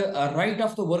is a right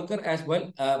of the worker as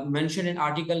well, mentioned in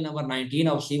Article number 19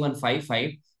 of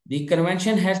C155. The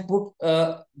convention has put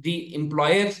the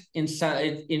employers in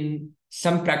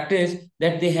some practice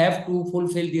that they have to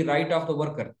fulfill the right of the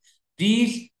worker.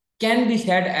 These can be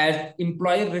said as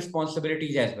employer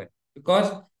responsibilities as well,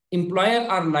 because employers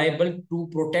are liable to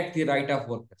protect the right of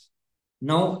workers.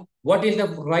 Now, what is the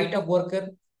right of worker?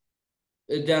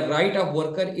 The right of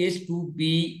worker is to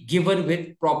be given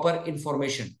with proper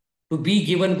information, to be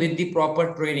given with the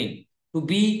proper training, to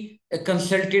be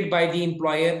consulted by the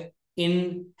employer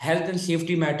in health and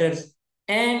safety matters,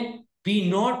 and be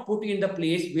not put in the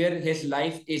place where his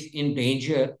life is in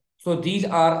danger. So these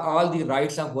are all the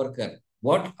rights of worker.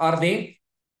 What are they?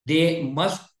 They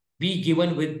must be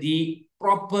given with the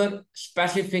proper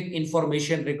specific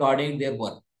information regarding their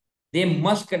work. They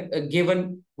must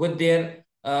given with their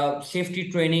safety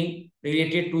training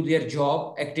related to their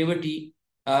job activity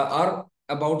or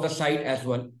about the site as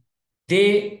well.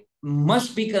 They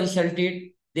must be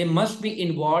consulted. They must be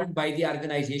involved by the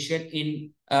organization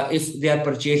in if they are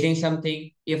purchasing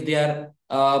something, if they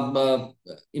are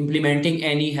implementing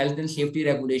any health and safety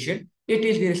regulation. It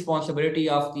is the responsibility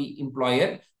of the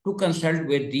employer to consult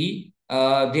with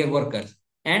their workers,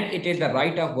 and it is the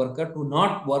right of worker to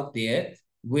not work there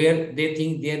where they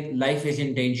think their life is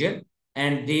in danger,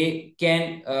 and they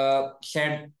can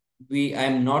said we I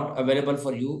am not available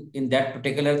for you in that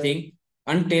particular thing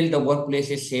until the workplace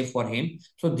is safe for him.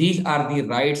 So these are the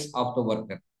rights of the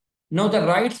worker. Now the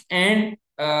rights and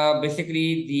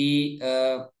basically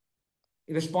the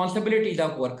responsibilities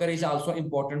of worker is also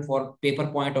important for paper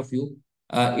point of view.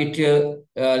 It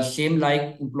same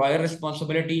like employer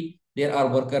responsibility, there are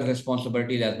worker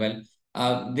responsibilities as well.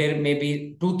 There may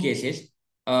be two cases.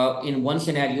 In one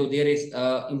scenario, there is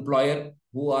employer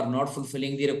who are not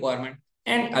fulfilling the requirement,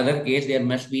 and other case there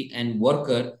must be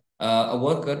a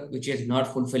worker which is not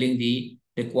fulfilling the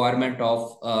requirement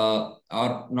of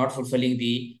or not fulfilling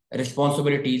the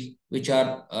responsibilities which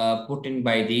are put in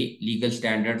by the legal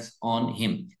standards on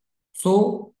him.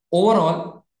 So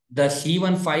overall, the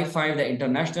C155, the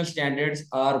international standards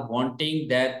are wanting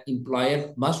that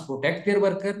employer must protect their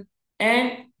worker,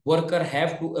 and worker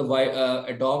have to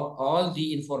adopt all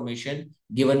the information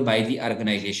given by the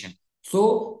organization.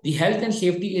 So the health and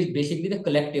safety is basically the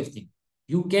collective thing.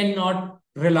 You cannot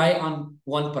rely on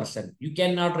one person. You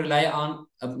cannot rely on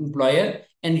an employer,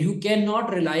 and you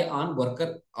cannot rely on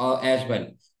worker as well.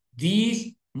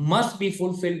 These must be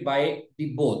fulfilled by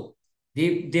the both.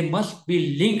 They must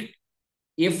be linked.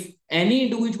 If any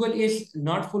individual is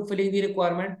not fulfilling the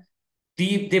requirement,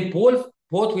 they both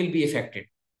will be affected,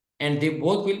 and they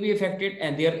both will be affected,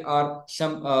 and there are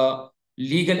some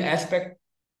legal aspect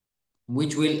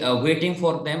which will waiting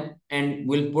for them and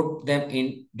will put them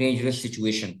in dangerous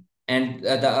situation. And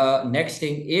the next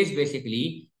thing is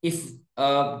basically if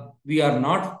we are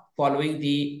not following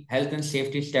the health and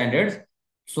safety standards,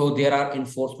 so there are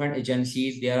enforcement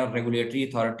agencies, there are regulatory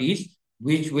authorities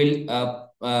which will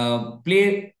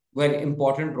play very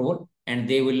important role, and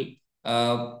they will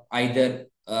either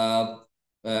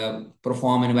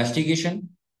perform investigation,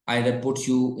 either put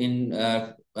you in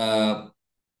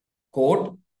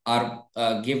court, or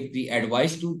give the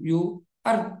advice to you,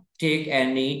 or take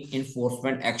any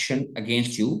enforcement action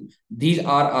against you. These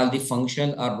are all the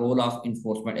function or role of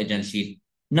enforcement agencies.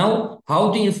 Now,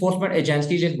 how the enforcement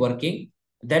agencies is working,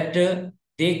 that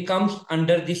they comes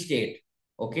under the state.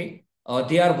 Okay,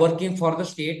 they are working for the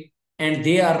state, and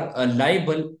they are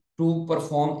liable to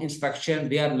perform inspection.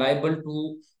 They are liable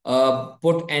to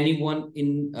put anyone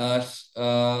in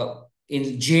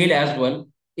jail as well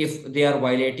if they are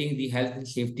violating the health and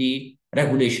safety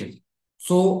regulations.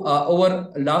 So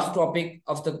our last topic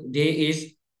of the day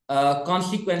is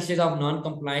consequences of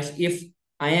non-compliance. If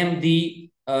I am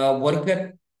the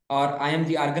worker or I am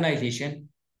the organization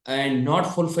and not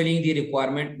fulfilling the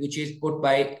requirement which is put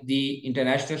by the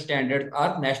international standard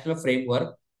or national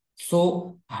framework,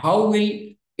 so how will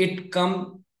it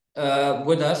come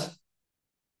with us?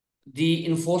 The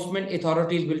enforcement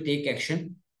authorities will take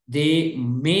action. They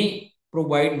may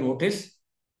provide notice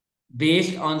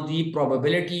based on the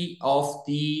probability of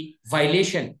the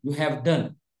violation you have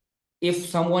done. If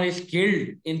someone is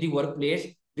killed in the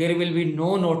workplace, there will be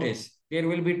no notice. There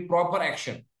will be proper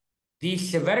action. The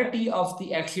severity of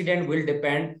the accident will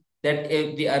depend that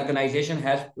if the organization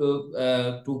has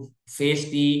to face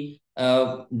the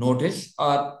notice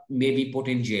or maybe put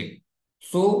in jail.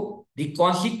 So the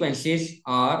consequences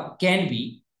can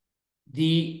be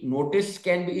the notice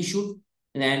can be issued,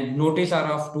 and notice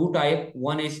are of two type.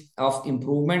 One is of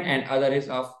improvement and other is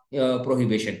of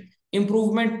prohibition.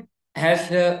 Improvement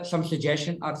has some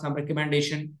suggestion or some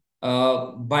recommendation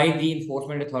by the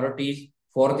enforcement authorities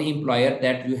for the employer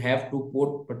that you have to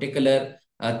put particular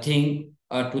thing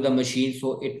to the machine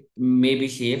so it may be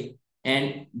safe,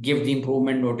 and give the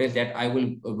improvement notice that I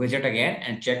will visit again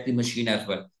and check the machine as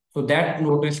well. So that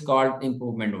notice called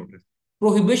improvement notice.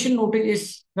 Prohibition notice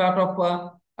is sort of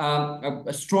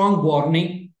a strong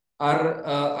warning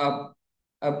or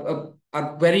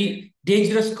a very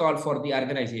dangerous call for the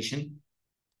organization.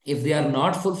 If they are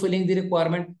not fulfilling the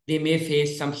requirement, they may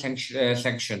face some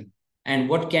sanction. And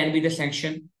what can be the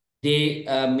sanction? They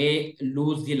may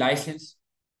lose the license.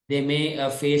 They may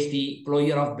face the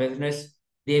closure of business.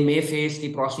 they may face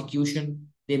the prosecution,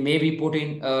 they may be put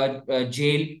in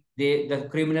jail, the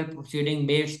criminal proceeding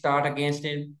may start against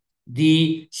him,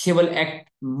 the civil act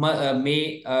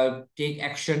may take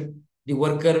action, the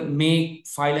worker may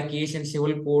file a case in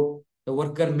civil court, the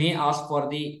worker may ask for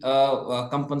the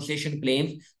compensation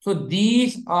claims. So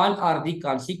these all are the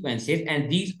consequences, and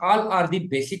these all are the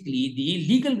basically the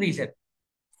legal reason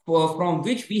from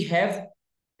which we have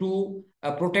to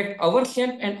protect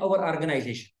ourselves and our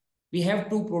organization. We have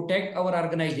to protect our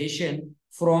organization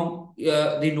from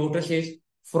the notices,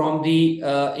 from the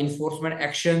enforcement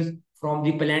actions, from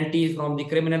the penalties, from the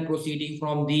criminal proceeding,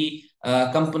 from the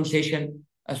compensation.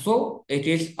 So it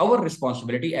is our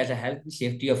responsibility as a health and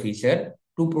safety officer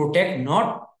to protect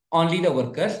not only the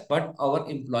workers but our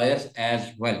employers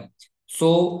as well.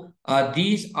 So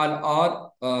these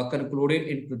all are concluded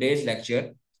in today's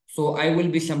lecture. So I will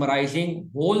be summarizing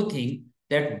whole thing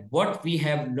that what we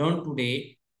have learned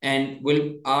today, and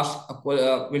will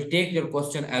take your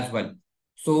question as well.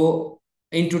 So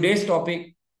in today's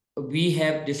topic, we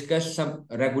have discussed some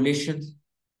regulations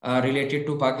related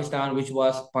to Pakistan, which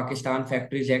was Pakistan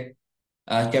Factories Act,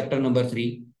 chapter number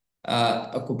 3,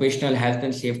 Occupational Health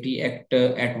and Safety Act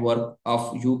at Work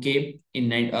of UK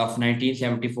of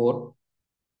 1974,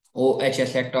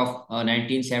 OHS Act of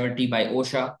 1970 by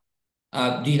OSHA.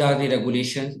 These are the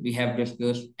regulations we have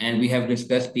discussed, and we have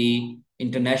discussed the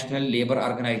International Labour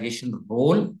Organization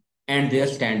role and their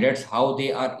standards, how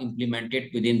they are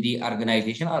implemented within the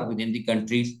organization or within the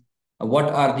countries. What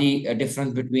are the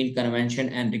difference between convention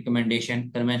and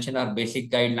recommendation? Convention are basic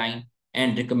guideline,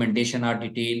 and recommendation are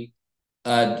detailed.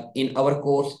 In our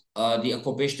course, the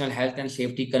Occupational Health and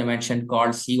Safety Convention called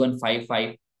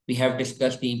C155, we have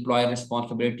discussed the employer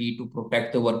responsibility to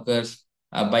protect the workers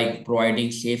by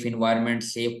providing safe environment,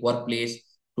 safe workplace,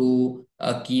 to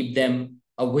keep them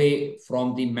away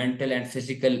from the mental and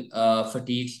physical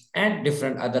fatigues and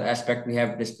different other aspects we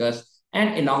have discussed.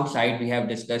 And alongside, we have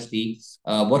discussed the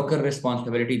worker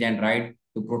responsibility, then right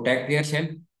to protect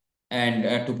themselves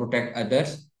and to protect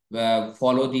others,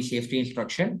 follow the safety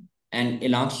instruction. And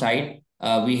alongside,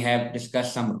 we have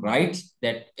discussed some rights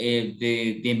that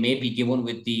they may be given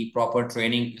with the proper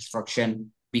training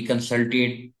instruction, be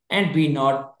consulted, and be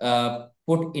not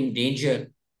put in danger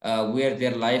where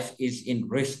their life is in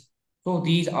risk. So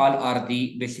these all are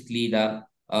the basically the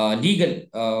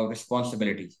legal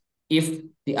responsibilities. If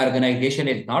the organization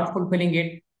is not fulfilling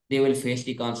it, they will face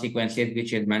the consequences,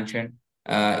 which is mentioned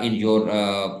in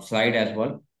your slide as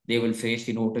well. They will face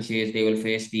the notices, they will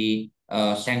face the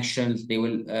sanctions, they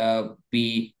will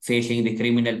be facing the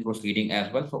criminal proceeding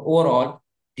as well. So overall,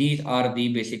 these are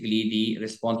the basically the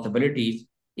responsibilities.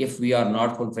 If we are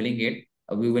not fulfilling it,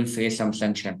 we will face some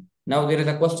sanction. Now there is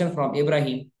a question from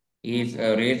Ibrahim. He's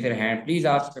raised their hand. Please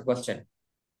ask the question.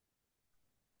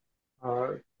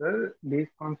 Sir, these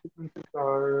consequences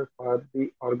are for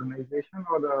the organization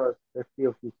or the safety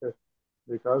officer,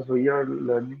 because we are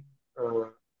learning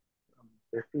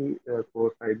safety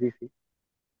course IGC.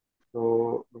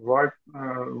 So what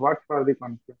for the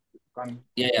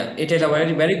Yeah, it is a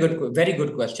very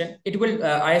good question. It will,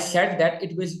 I said that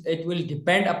it will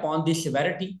depend upon the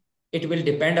severity. It will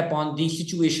depend upon the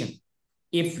situation.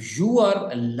 If you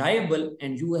are liable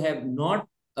and you have not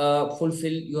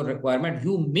fulfilled your requirement,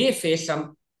 you may face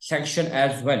some sanction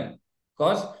as well,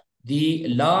 because the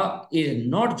law is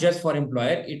not just for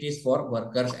employer, it is for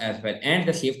workers as well. And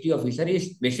the safety officer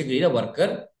is basically the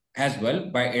worker as well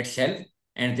by itself,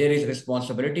 and there is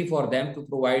responsibility for them to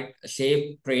provide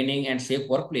safe training and safe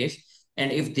workplace.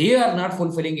 And if they are not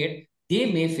fulfilling it,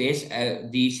 they may face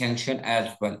the sanction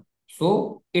as well.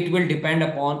 So it will depend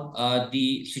upon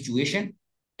the situation,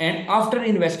 and after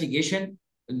investigation,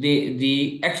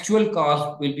 the actual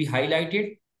cause will be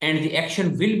highlighted, and the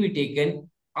action will be taken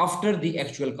after the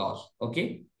actual cause.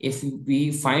 Okay, if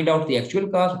we find out the actual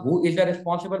cause, who is the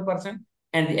responsible person,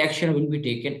 and the action will be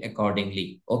taken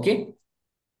accordingly. Okay.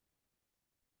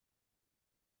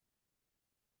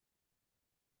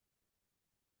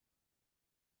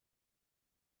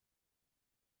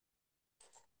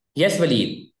 Yes,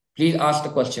 Waleed, please ask the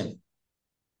question.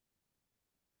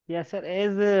 Yes, sir.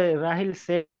 As Rahil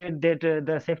said that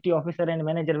the safety officer and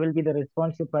manager will be the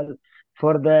responsible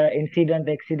for the incident,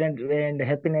 accident, and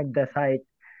happen at the site.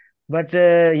 But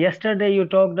yesterday you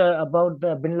talked about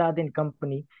the Bin Laden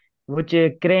company, which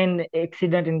crane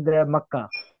accident in the Makkah.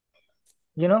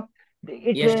 You know,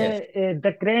 it Yes, yes.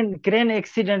 the crane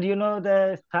accident. You know,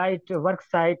 the site work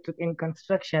site in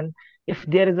construction. If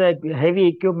there is a heavy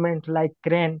equipment like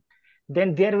crane,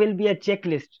 then there will be a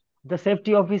checklist. The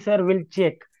safety officer will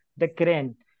check the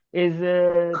crane is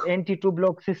anti-to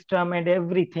block system and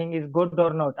everything is good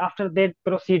or not. After that,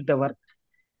 proceed the work.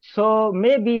 So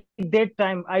maybe that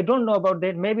time, I don't know about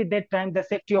that. Maybe that time the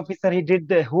safety officer he did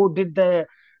the who did the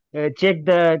check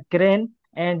the crane,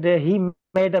 and he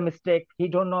made a mistake. He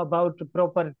don't know about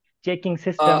proper checking Uh,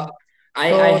 system. I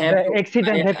So have the to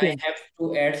accident I happened. have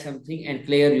to add something and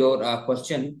clear your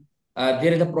question.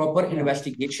 There is a proper Yeah.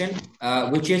 investigation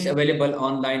which is available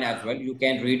online as well. You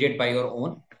can read it by your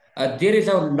own. There is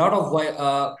a lot of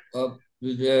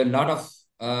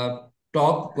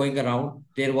talk going around.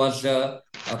 There was a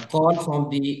call from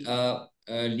the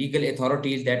legal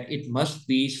authorities that it must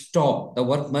be stopped. The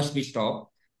work must be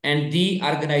stopped, and the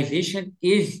organization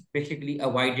is basically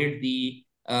avoided these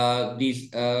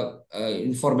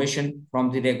information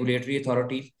from the regulatory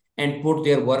authorities and put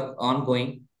their work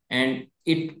ongoing, and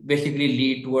it basically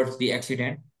lead towards the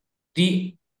accident.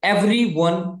 The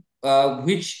everyone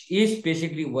which is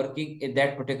basically working in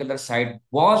that particular site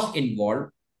was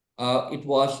involved. It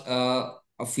was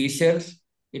officers,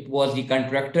 it was the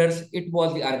contractors, it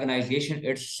was the organization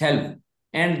itself,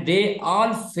 and they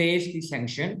all faced the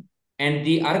sanction. And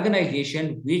the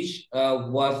organization which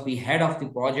was the head of the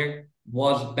project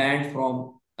was banned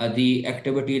from the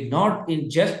activity, not in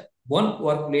just one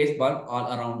workplace but all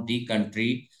around the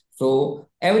country. So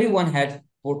everyone has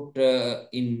put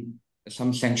in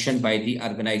some sanction by the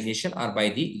organization or by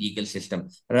the legal system.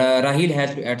 Rahil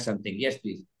has to add something. Yes,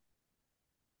 please.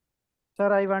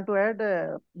 Sir, I want to add,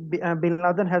 Bin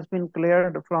Laden has been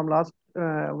cleared from last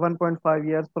 1.5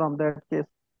 years from that case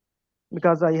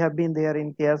because I have been there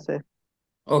in KSA.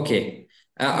 Okay.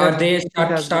 Are That they case start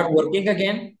has been start cleared. working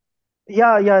again?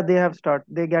 Yeah, yeah, they have start.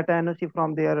 They get an NOC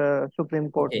from their Supreme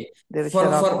Court, Okay. their For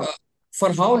Shara for Court. uh,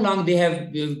 for how long they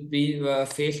have been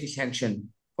faced the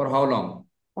sanction? For how long?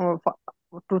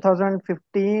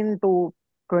 2015 to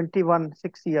 21,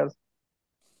 6 years.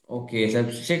 Okay, so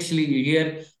 6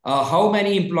 year. How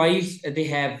many employees they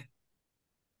have?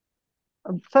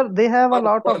 Sir, they have a Per,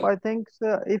 lot of, per, I think,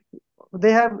 if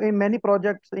they have in many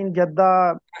projects in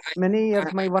Jeddah, many I,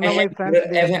 years. My one I of my have friends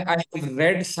there. I have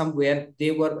read somewhere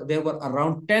there were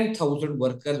around 10,000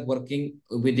 workers working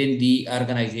within the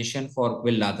organization for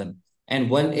Bin Laden, and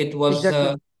when it was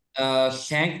Exactly.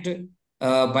 shanked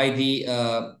by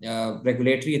the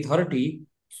regulatory authority,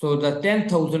 so the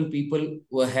 10,000 people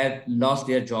had lost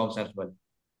their jobs as well.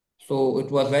 So it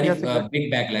was very Yes, exactly.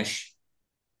 big backlash.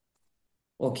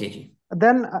 Okay.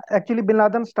 Then actually Bin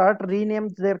Laden start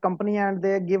renames their company and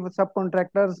they give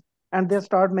subcontractors and they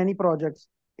start many projects.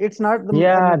 It's not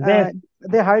Yeah,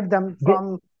 they hide them they,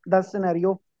 from the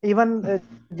scenario. Even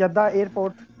Jeddah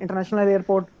Airport, International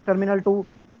Airport, Terminal 2,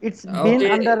 it's been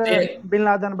Okay. under Bin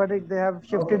Laden, but they have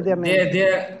shifted Okay. their names,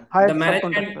 The hired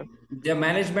subcontractors.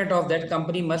 management of that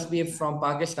company must be from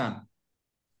Pakistan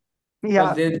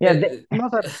because Yeah, yeah, they, no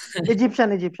sir,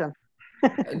 Egyptian.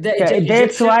 yeah, that's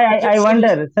Egyptian why I Egyptian is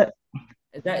wonder, sir.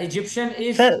 the Egyptian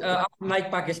is Sir,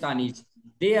 unlike Pakistanis.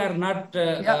 They are not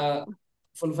Yeah,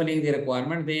 fulfilling the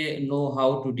requirement. They know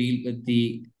how to deal with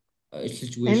the in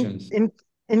situations. in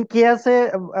in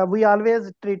KSA,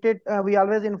 we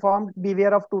always informed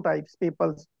beware of two types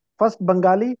peoples. First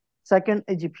Bengali, second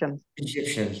Egyptians.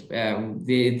 Egyptians,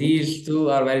 these two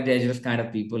are very dangerous kind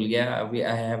of people. Yeah,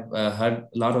 I have heard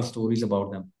a lot of stories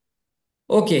about them.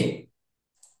 Okay.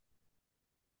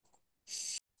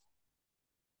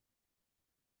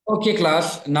 Okay,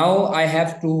 class. Now I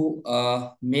have to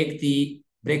make the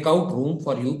breakout room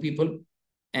for you people,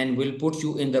 and will put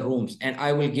you in the rooms. And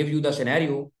I will give you the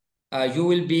scenario. You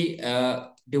will be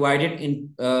divided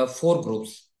in four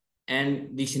groups,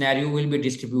 and the scenario will be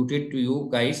distributed to you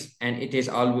guys, and it is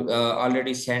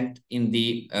already sent in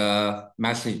the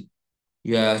message,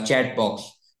 your chat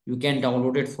box. You can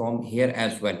download it from here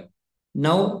as well.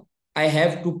 Now I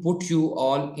have to put you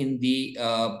all in the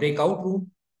breakout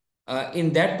room.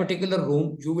 In that particular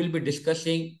room, you will be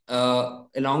discussing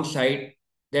alongside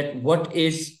that what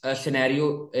is a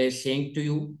scenario is saying to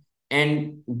you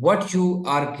and what you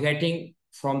are getting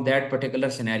from that particular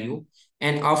scenario.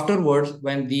 And afterwards,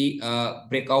 when the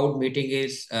breakout meeting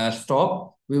is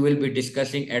stopped, we will be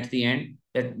discussing at the end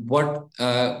that what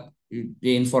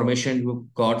the information you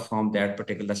got from that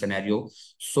particular scenario.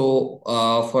 So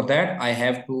for that, I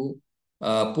have to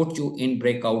put you in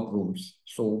breakout rooms.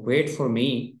 So wait for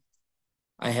me.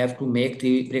 I have to make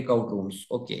the breakout rooms.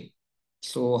 Okay.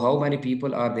 So how many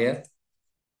people are there?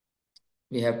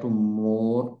 We have to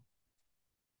more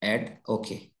add.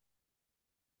 Okay.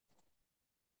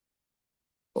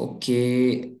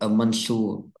 Okay.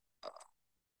 Mansoor.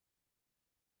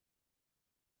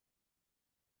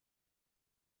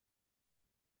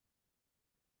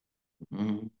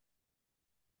 Mm.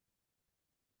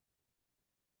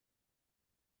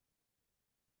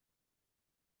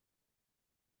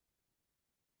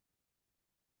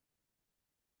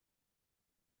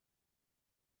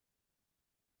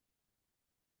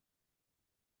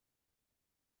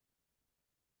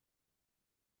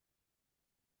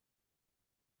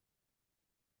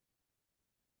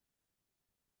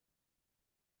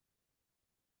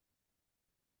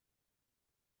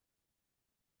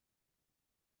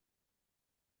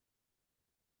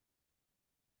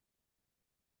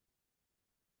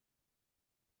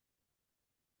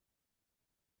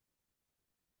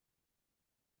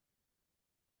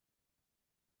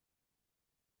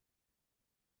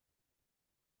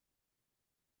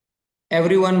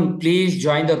 Everyone, please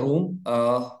join the room.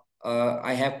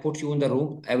 I have put you in the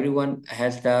room. Everyone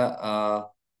has the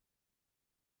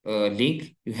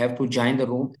link. You have to join the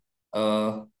room.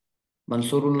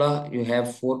 Mansurullah, you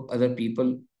have four other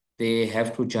people. They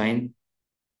have to join.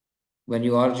 When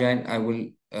you are joined, I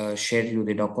will share you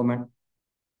the document.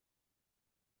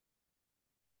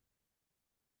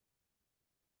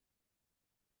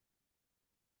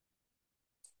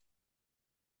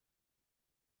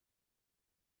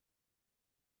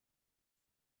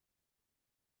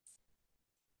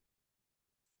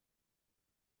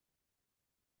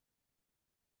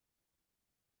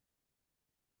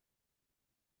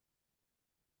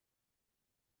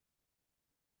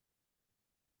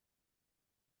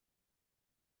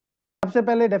 सबसे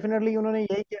पहले definitely उन्होंने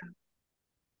यही किया।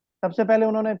 सबसे पहले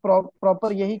उन्होंने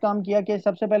proper यही काम किया कि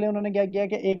सबसे पहले उन्होंने क्या किया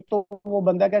कि एक तो वो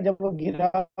बंदा क्या, जब वो गिरा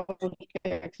उसके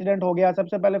एक्सीडेंट हो गया,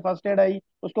 सबसे पहले फर्स्ट एड आई,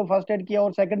 उसको फर्स्ट एड किया,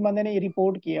 और सेकंड बंदे ने ये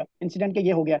रिपोर्ट किया इंसिडेंट के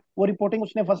ये हो गया, वो रिपोर्टिंग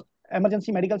उसने फर्स्ट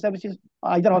इमरजेंसी मेडिकल सर्विसेज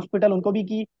इधर हॉस्पिटल उनको भी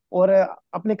की, और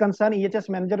अपने कंसर्न ईएचएस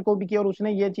मैनेजर को भी की, और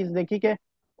उसने ये चीज देखी कि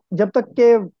जब तक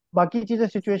के बाकी चीजें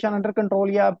सिचुएशन अंडर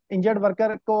कंट्रोल या इंजर्ड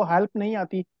वर्कर को हेल्प नहीं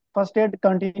आती, फर्स्ट एड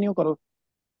कंटिन्यू करो।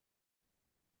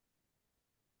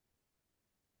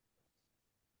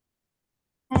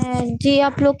 जी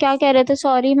आप लोग क्या कह रहे थे?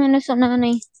 सॉरी मैंने सुना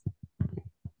नहीं।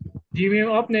 जी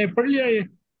मैम, आपने पढ़ लिया ये?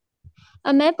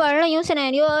 अब मैं पढ़ रही हूँ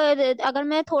सिनेरियो। अगर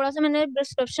मैं थोड़ा सा, मैंने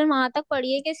डिस्क्रिप्शन वहां तक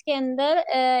पढ़ी है कि इसके अंदर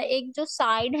एक जो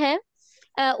साइड है,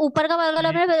 ऊपर का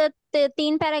वाला जी अपने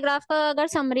 3 पैराग्राफ का अगर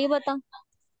समरी बता।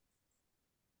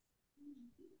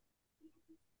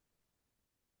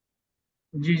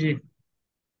 जी जी।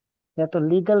 या तो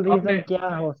लीगल आपने रीजन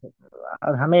क्या हो सकता,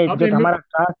 और हमें जो आपने हमारा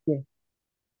टास्क है।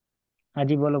 हाँ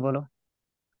जी, बोलो बोलो।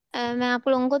 मैं आप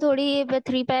लोगों को थोड़ी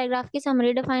 3 पैराग्राफ की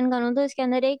समरी डिफाइन करूँ तो इसके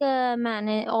अंदर एक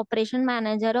ऑपरेशन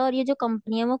मैनेजर है, और ये जो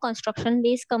कंपनी है वो कंस्ट्रक्शन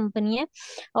बेस्ड कंपनी है,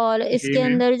 और जी इसके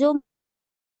मैम। अंदर जो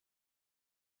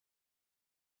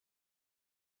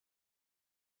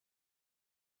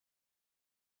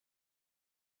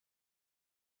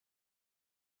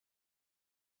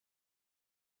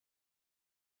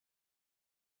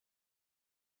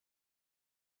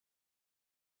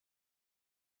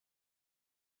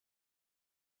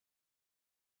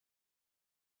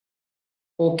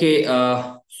okay,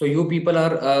 so you people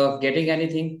are getting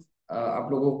anything?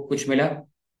 आप लोगों को कुछ मिला?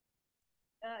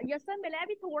 यस सर, मिला है।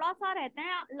 अभी थोड़ा सा रहते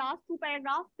हैं, लास्ट 2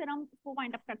 पैराग्राफ, फिर हम उसको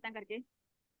वाइंड अप करते हैं करके।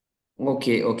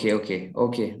 Okay okay okay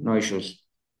okay, no issues.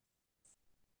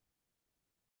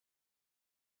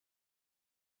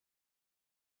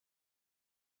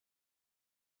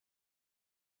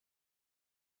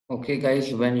 Okay,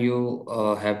 guys, when you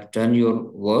have done your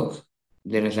work,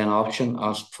 there is an option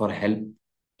ask for help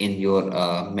in your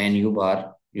menu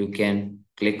bar. You can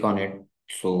click on it.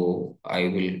 So I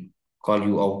will call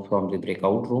you out from the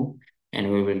breakout room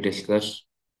and we will discuss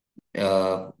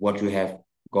what you have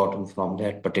gotten from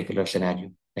that particular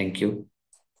scenario. Thank you.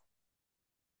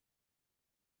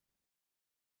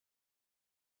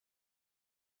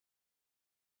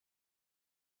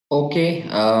 Okay,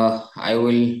 I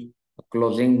will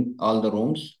closing all the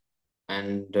rooms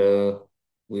and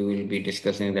we will be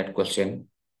discussing that question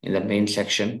in the main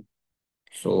section.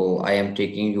 So I am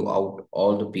taking you out,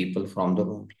 all the people from the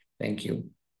room. Thank you.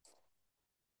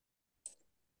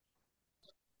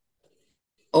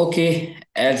 Okay,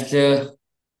 as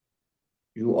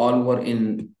you all were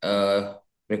in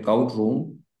breakout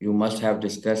room, you must have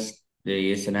discussed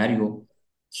the scenario.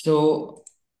 So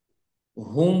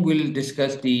whom will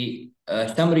discuss the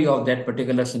summary of that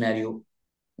particular scenario?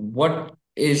 What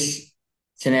is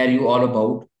scenario all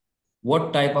about?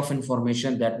 What type of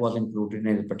information that was included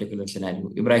in the particular scenario?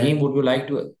 Ibrahim, would you like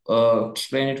to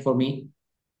explain it for me?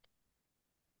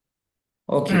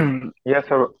 Okay, Yes,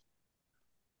 sir.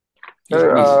 yes,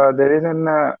 Sir, please. there is an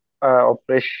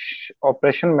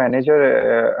operation manager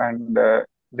and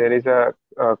there is a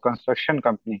construction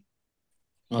company.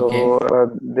 So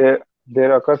Okay.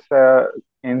 there occurs a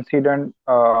incident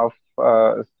of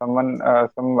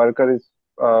some worker is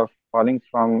falling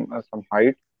from some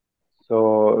height.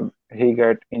 So he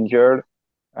get injured,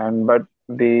 and but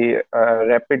the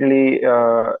rapidly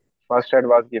first aid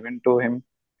was given to him.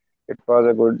 It was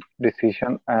a good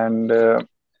decision, and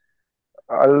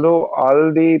although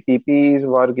all the PPEs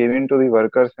were given to the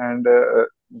workers and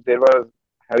there was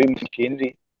heavy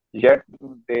machinery, yet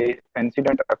the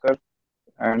incident occurred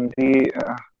and the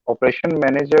operation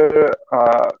manager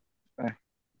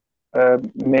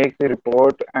make the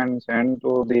report and send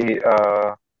to the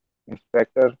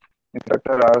inspector.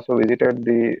 Inspector also visited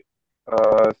the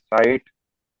site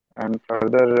and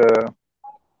further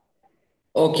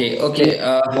Okay, In okay.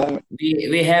 moment,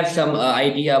 We have some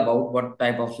idea about what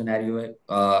type of scenario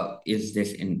is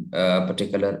this in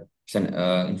particular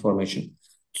information.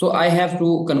 So I have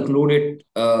to conclude it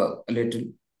a little.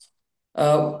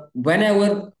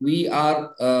 Whenever we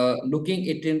are looking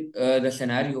it in the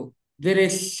scenario, there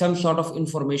is some sort of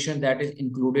information that is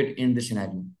included in the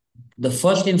scenario. The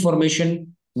first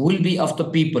information will be of the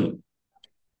people.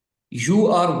 You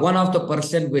are one of the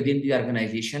person within the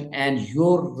organization, and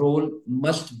your role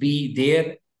must be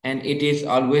there, and it is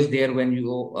always there when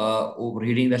you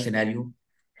reading the scenario.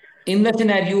 In the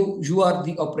scenario, you are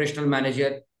the operational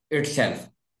manager itself,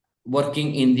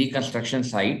 working in the construction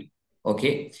site,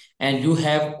 okay, and you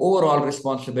have overall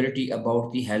responsibility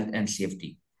about the health and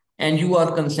safety, and you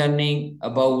are concerning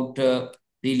about the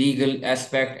legal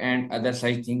aspect and other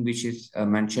side thing which is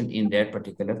mentioned in that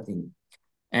particular thing.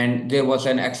 And there was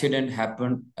an accident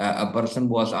happened. A person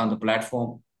was on the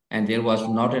platform, and there was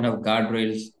not enough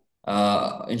guardrails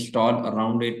installed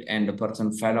around it, and the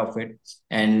person fell off it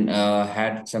and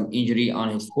had some injury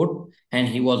on his foot, and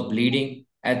he was bleeding.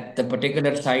 At the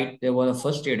particular site, there was a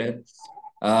first aider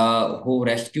who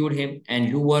rescued him, and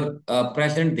you were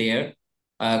present there,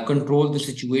 controlled the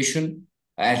situation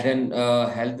as an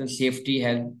health and safety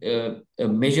health a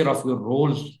measure of your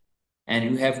roles, and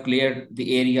you have cleared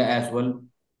the area as well.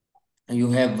 You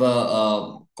have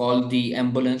called the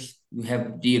ambulance, you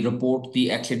have the report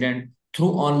the accident through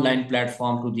online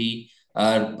platform to the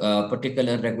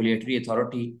particular regulatory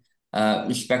authority.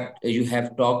 You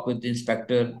have talked with the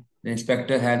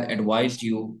inspector has advised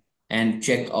you and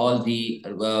check all the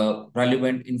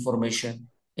relevant information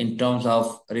in terms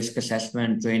of risk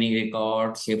assessment, training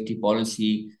record, safety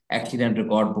policy, accident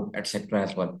record book, etc.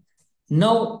 as well.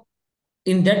 Now,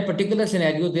 in that particular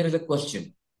scenario, there is a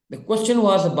question. The question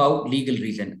was about legal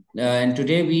reason. And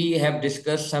today we have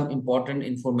discussed some important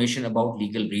information about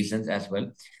legal reasons as well.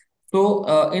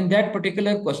 So, in that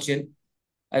particular question,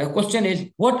 the question is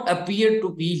what appear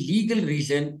to be legal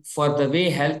reason for the way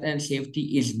health and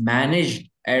safety is managed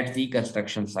at the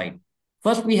construction site?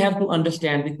 First, we have to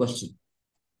understand the question.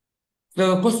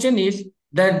 The question is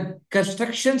the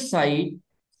construction site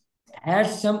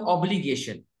has some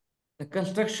obligation, the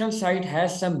construction site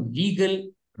has some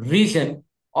legal reason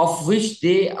of which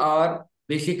they are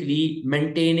basically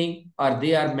maintaining, or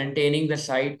they are maintaining the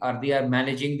site, or they are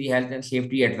managing the health and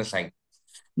safety at the site.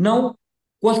 Now,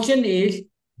 question is,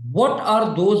 what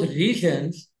are those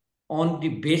reasons on the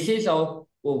basis of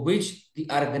which the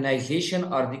organization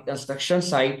or the construction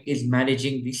site is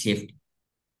managing the safety?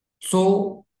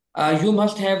 So you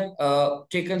must have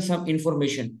taken some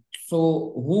information.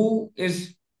 So who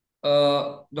is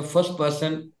the first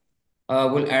person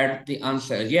will add the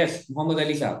answer? Yes, Muhammad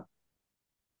Ali sir.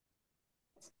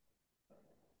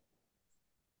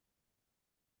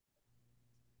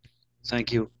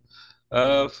 Thank you.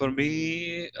 For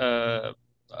me, I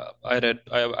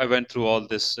went through all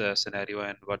this scenario,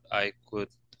 and what I could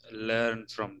learn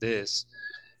from this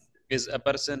is a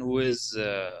person who is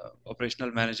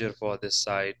operational manager for this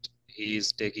site. He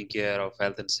is taking care of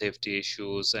health and safety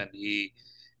issues, and he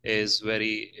is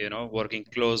very, working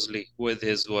closely with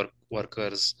his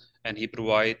workers, and he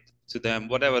provide to them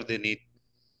whatever they need.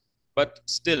 But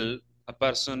still, a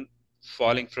person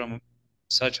falling from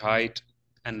such height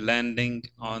and landing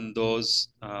on those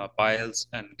piles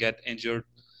and get injured,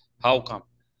 how come?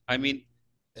 I mean,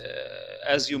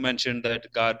 as you mentioned,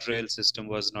 that guardrail system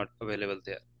was not available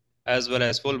there, as well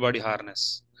as full body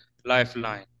harness,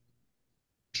 lifeline,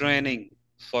 training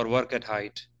for work at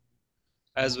height,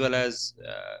 as well as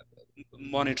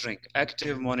monitoring,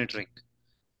 active monitoring,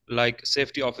 like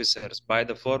safety officers by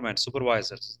the foreman,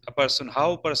 supervisors.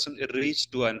 How a person reach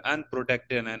to an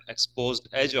unprotected and exposed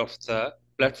edge of the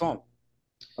platform.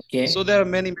 So Okay. there are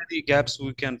many gaps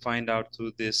we can find out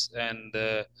through this, and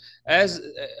as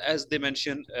as they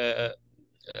mentioned,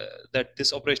 that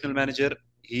this operational manager,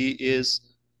 he is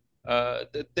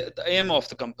the aim of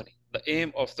the company. The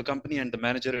aim of the company and the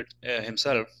manager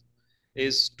himself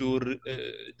is to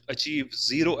achieve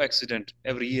zero accident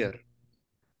every year.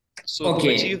 So to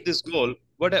achieve Okay. this goal,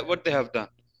 what they have done?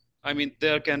 I mean,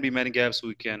 there can be many gaps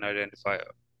we can identify.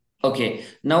 Okay.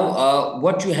 Now,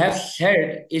 what you have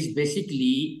said is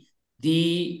basically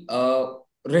the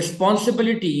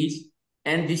responsibilities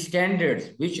and the standards,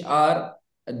 which are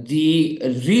the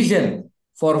reason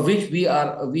for which we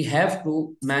have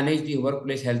to manage the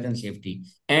workplace health and safety.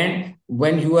 And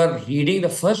when you are reading the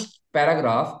first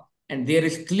paragraph, and there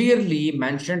is clearly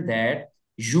mentioned that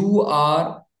you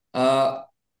are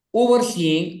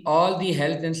overseeing all the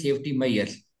health and safety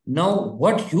measures. Now,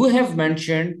 what you have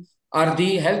mentioned are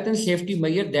the health and safety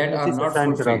measures that are IGC not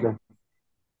sign करा fulfilled. दो.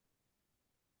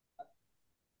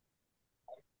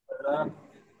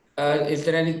 Is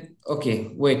there any?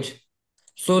 Okay, wait.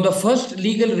 So the first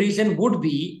legal reason would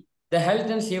be the health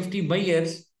and safety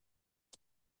measures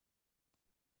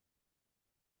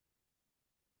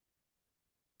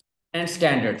and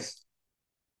standards.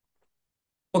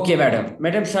 Okay, madam.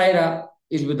 Madam Saira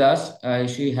is with us.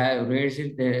 She has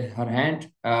raised her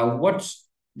hand. What's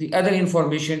the other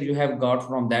information you have got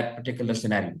from that particular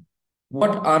scenario?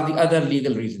 What are the other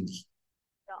legal reasons?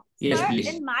 Yes, Sir, please.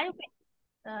 in my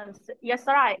yes,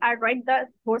 sir, I read the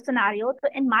whole scenario. So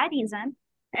in my reason,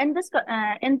 in this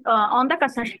on the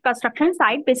construction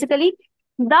side, basically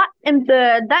the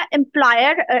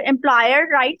employer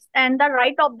rights and the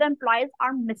right of the employees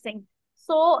are missing.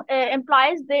 So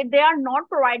employees they are not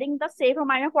providing the safe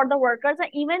environment for the workers, and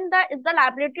even the is the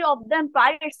liability of the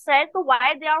employer itself. So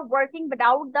why they are working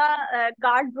without the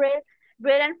guard rail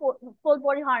and full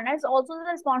body harness, also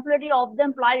the responsibility of the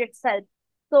employer itself.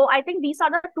 So I think these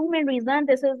are the two main reasons.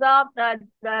 This is the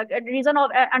reason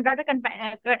of under the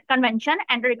convention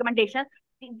and the recommendation.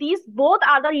 These both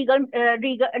are the legal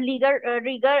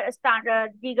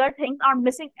things are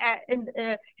missing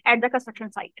at the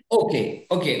construction site. Okay.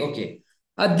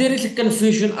 There is a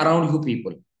confusion around you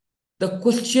people. The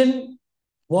question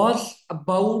was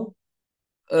about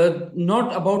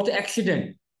not about the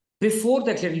accident. Before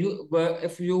the accident,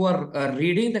 if you are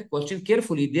reading the question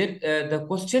carefully, there the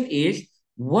question is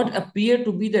what appear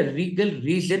to be the legal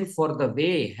reason for the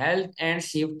way health and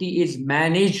safety is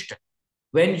managed.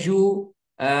 When you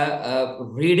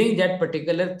reading that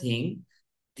particular thing,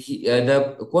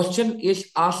 the question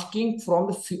is asking from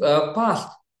the past.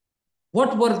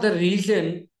 What were the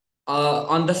reason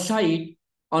on the site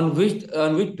on which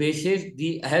basis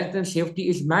the health and safety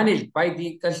is managed by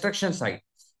the construction site?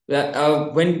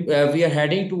 When we are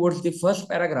heading towards the first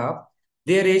paragraph,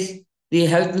 there is the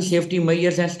health and safety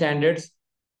measures and standards.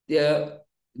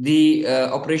 The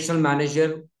operational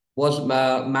manager was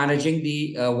managing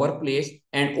the workplace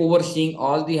and overseeing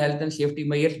all the health and safety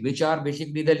measures, which are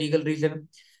basically the legal reason.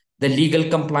 The legal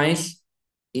compliance,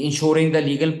 ensuring the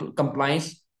legal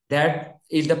compliance, that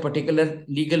is the particular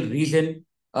legal reason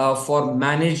for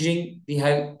managing the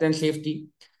health and safety.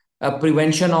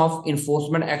 Prevention of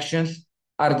enforcement actions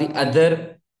are the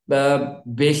other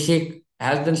basic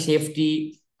health and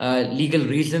safety legal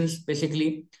reasons.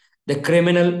 Basically, the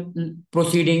criminal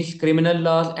proceedings, criminal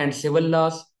laws, and civil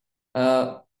laws.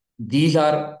 Uh, these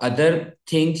are other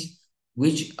things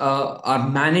which are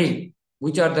managed,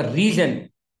 which are the reason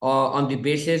on the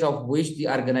basis of which the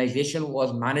organization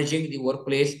was managing the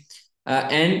workplace,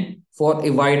 and for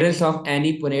avoidance of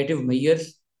any punitive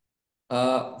measures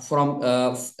from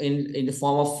in the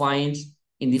form of fines,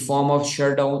 in the form of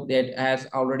shutdown that has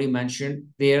already mentioned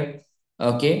there.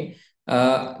 Okay,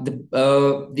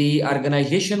 the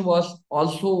organization was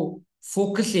also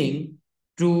focusing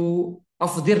to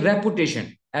of their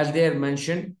reputation, as they have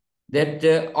mentioned that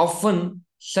often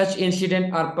such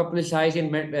incidents are publicized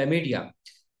in media.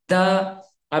 The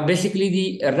basically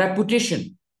the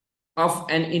reputation of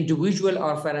an individual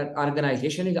or for an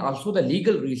organization is also the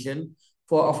legal reason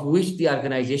for of which the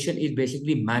organization is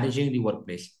basically managing the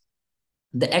workplace.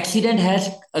 The accident has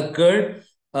occurred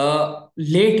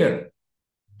later.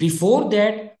 Before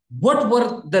that, what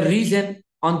were the reason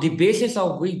on the basis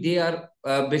of which they are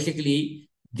basically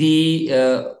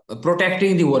the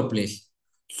protecting the workplace?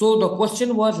 So the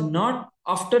question was not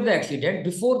after the accident,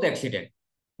 before the accident.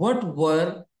 What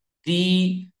were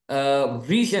the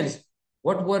reasons?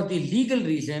 What were the legal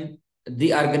reason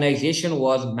the organization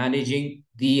was managing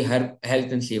the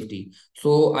health and safety?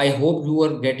 So I hope you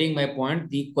are getting my point.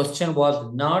 The question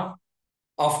was not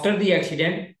after the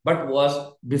accident, but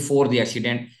was before the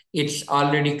accident. It's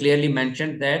already clearly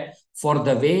mentioned that for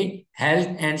the way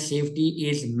health and safety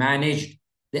is managed,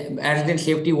 the health and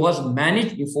safety was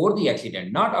managed before the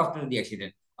accident, not after the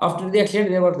accident. After the accident,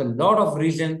 there was a lot of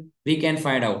reason we can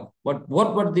find out. But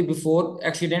what were the before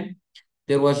accident?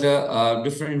 There was a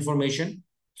different information.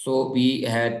 So we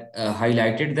had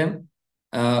highlighted them.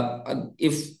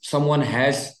 If someone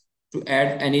has to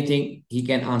add anything, he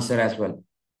can answer as well.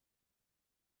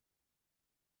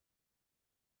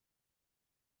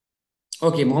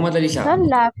 Okay, Muhammad Ali Sir, Shah.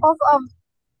 lack of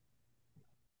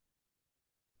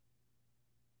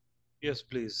Yes,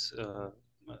 please.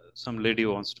 Some lady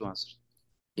wants to answer.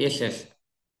 Yes.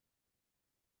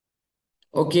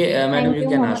 Okay, madam, thank you you,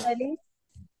 can Muhammad ask. Ali.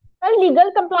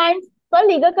 Legal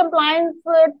compliance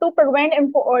to prevent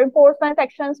enforcement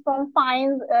actions from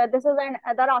fines. This is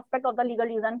another aspect of the legal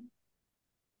reason.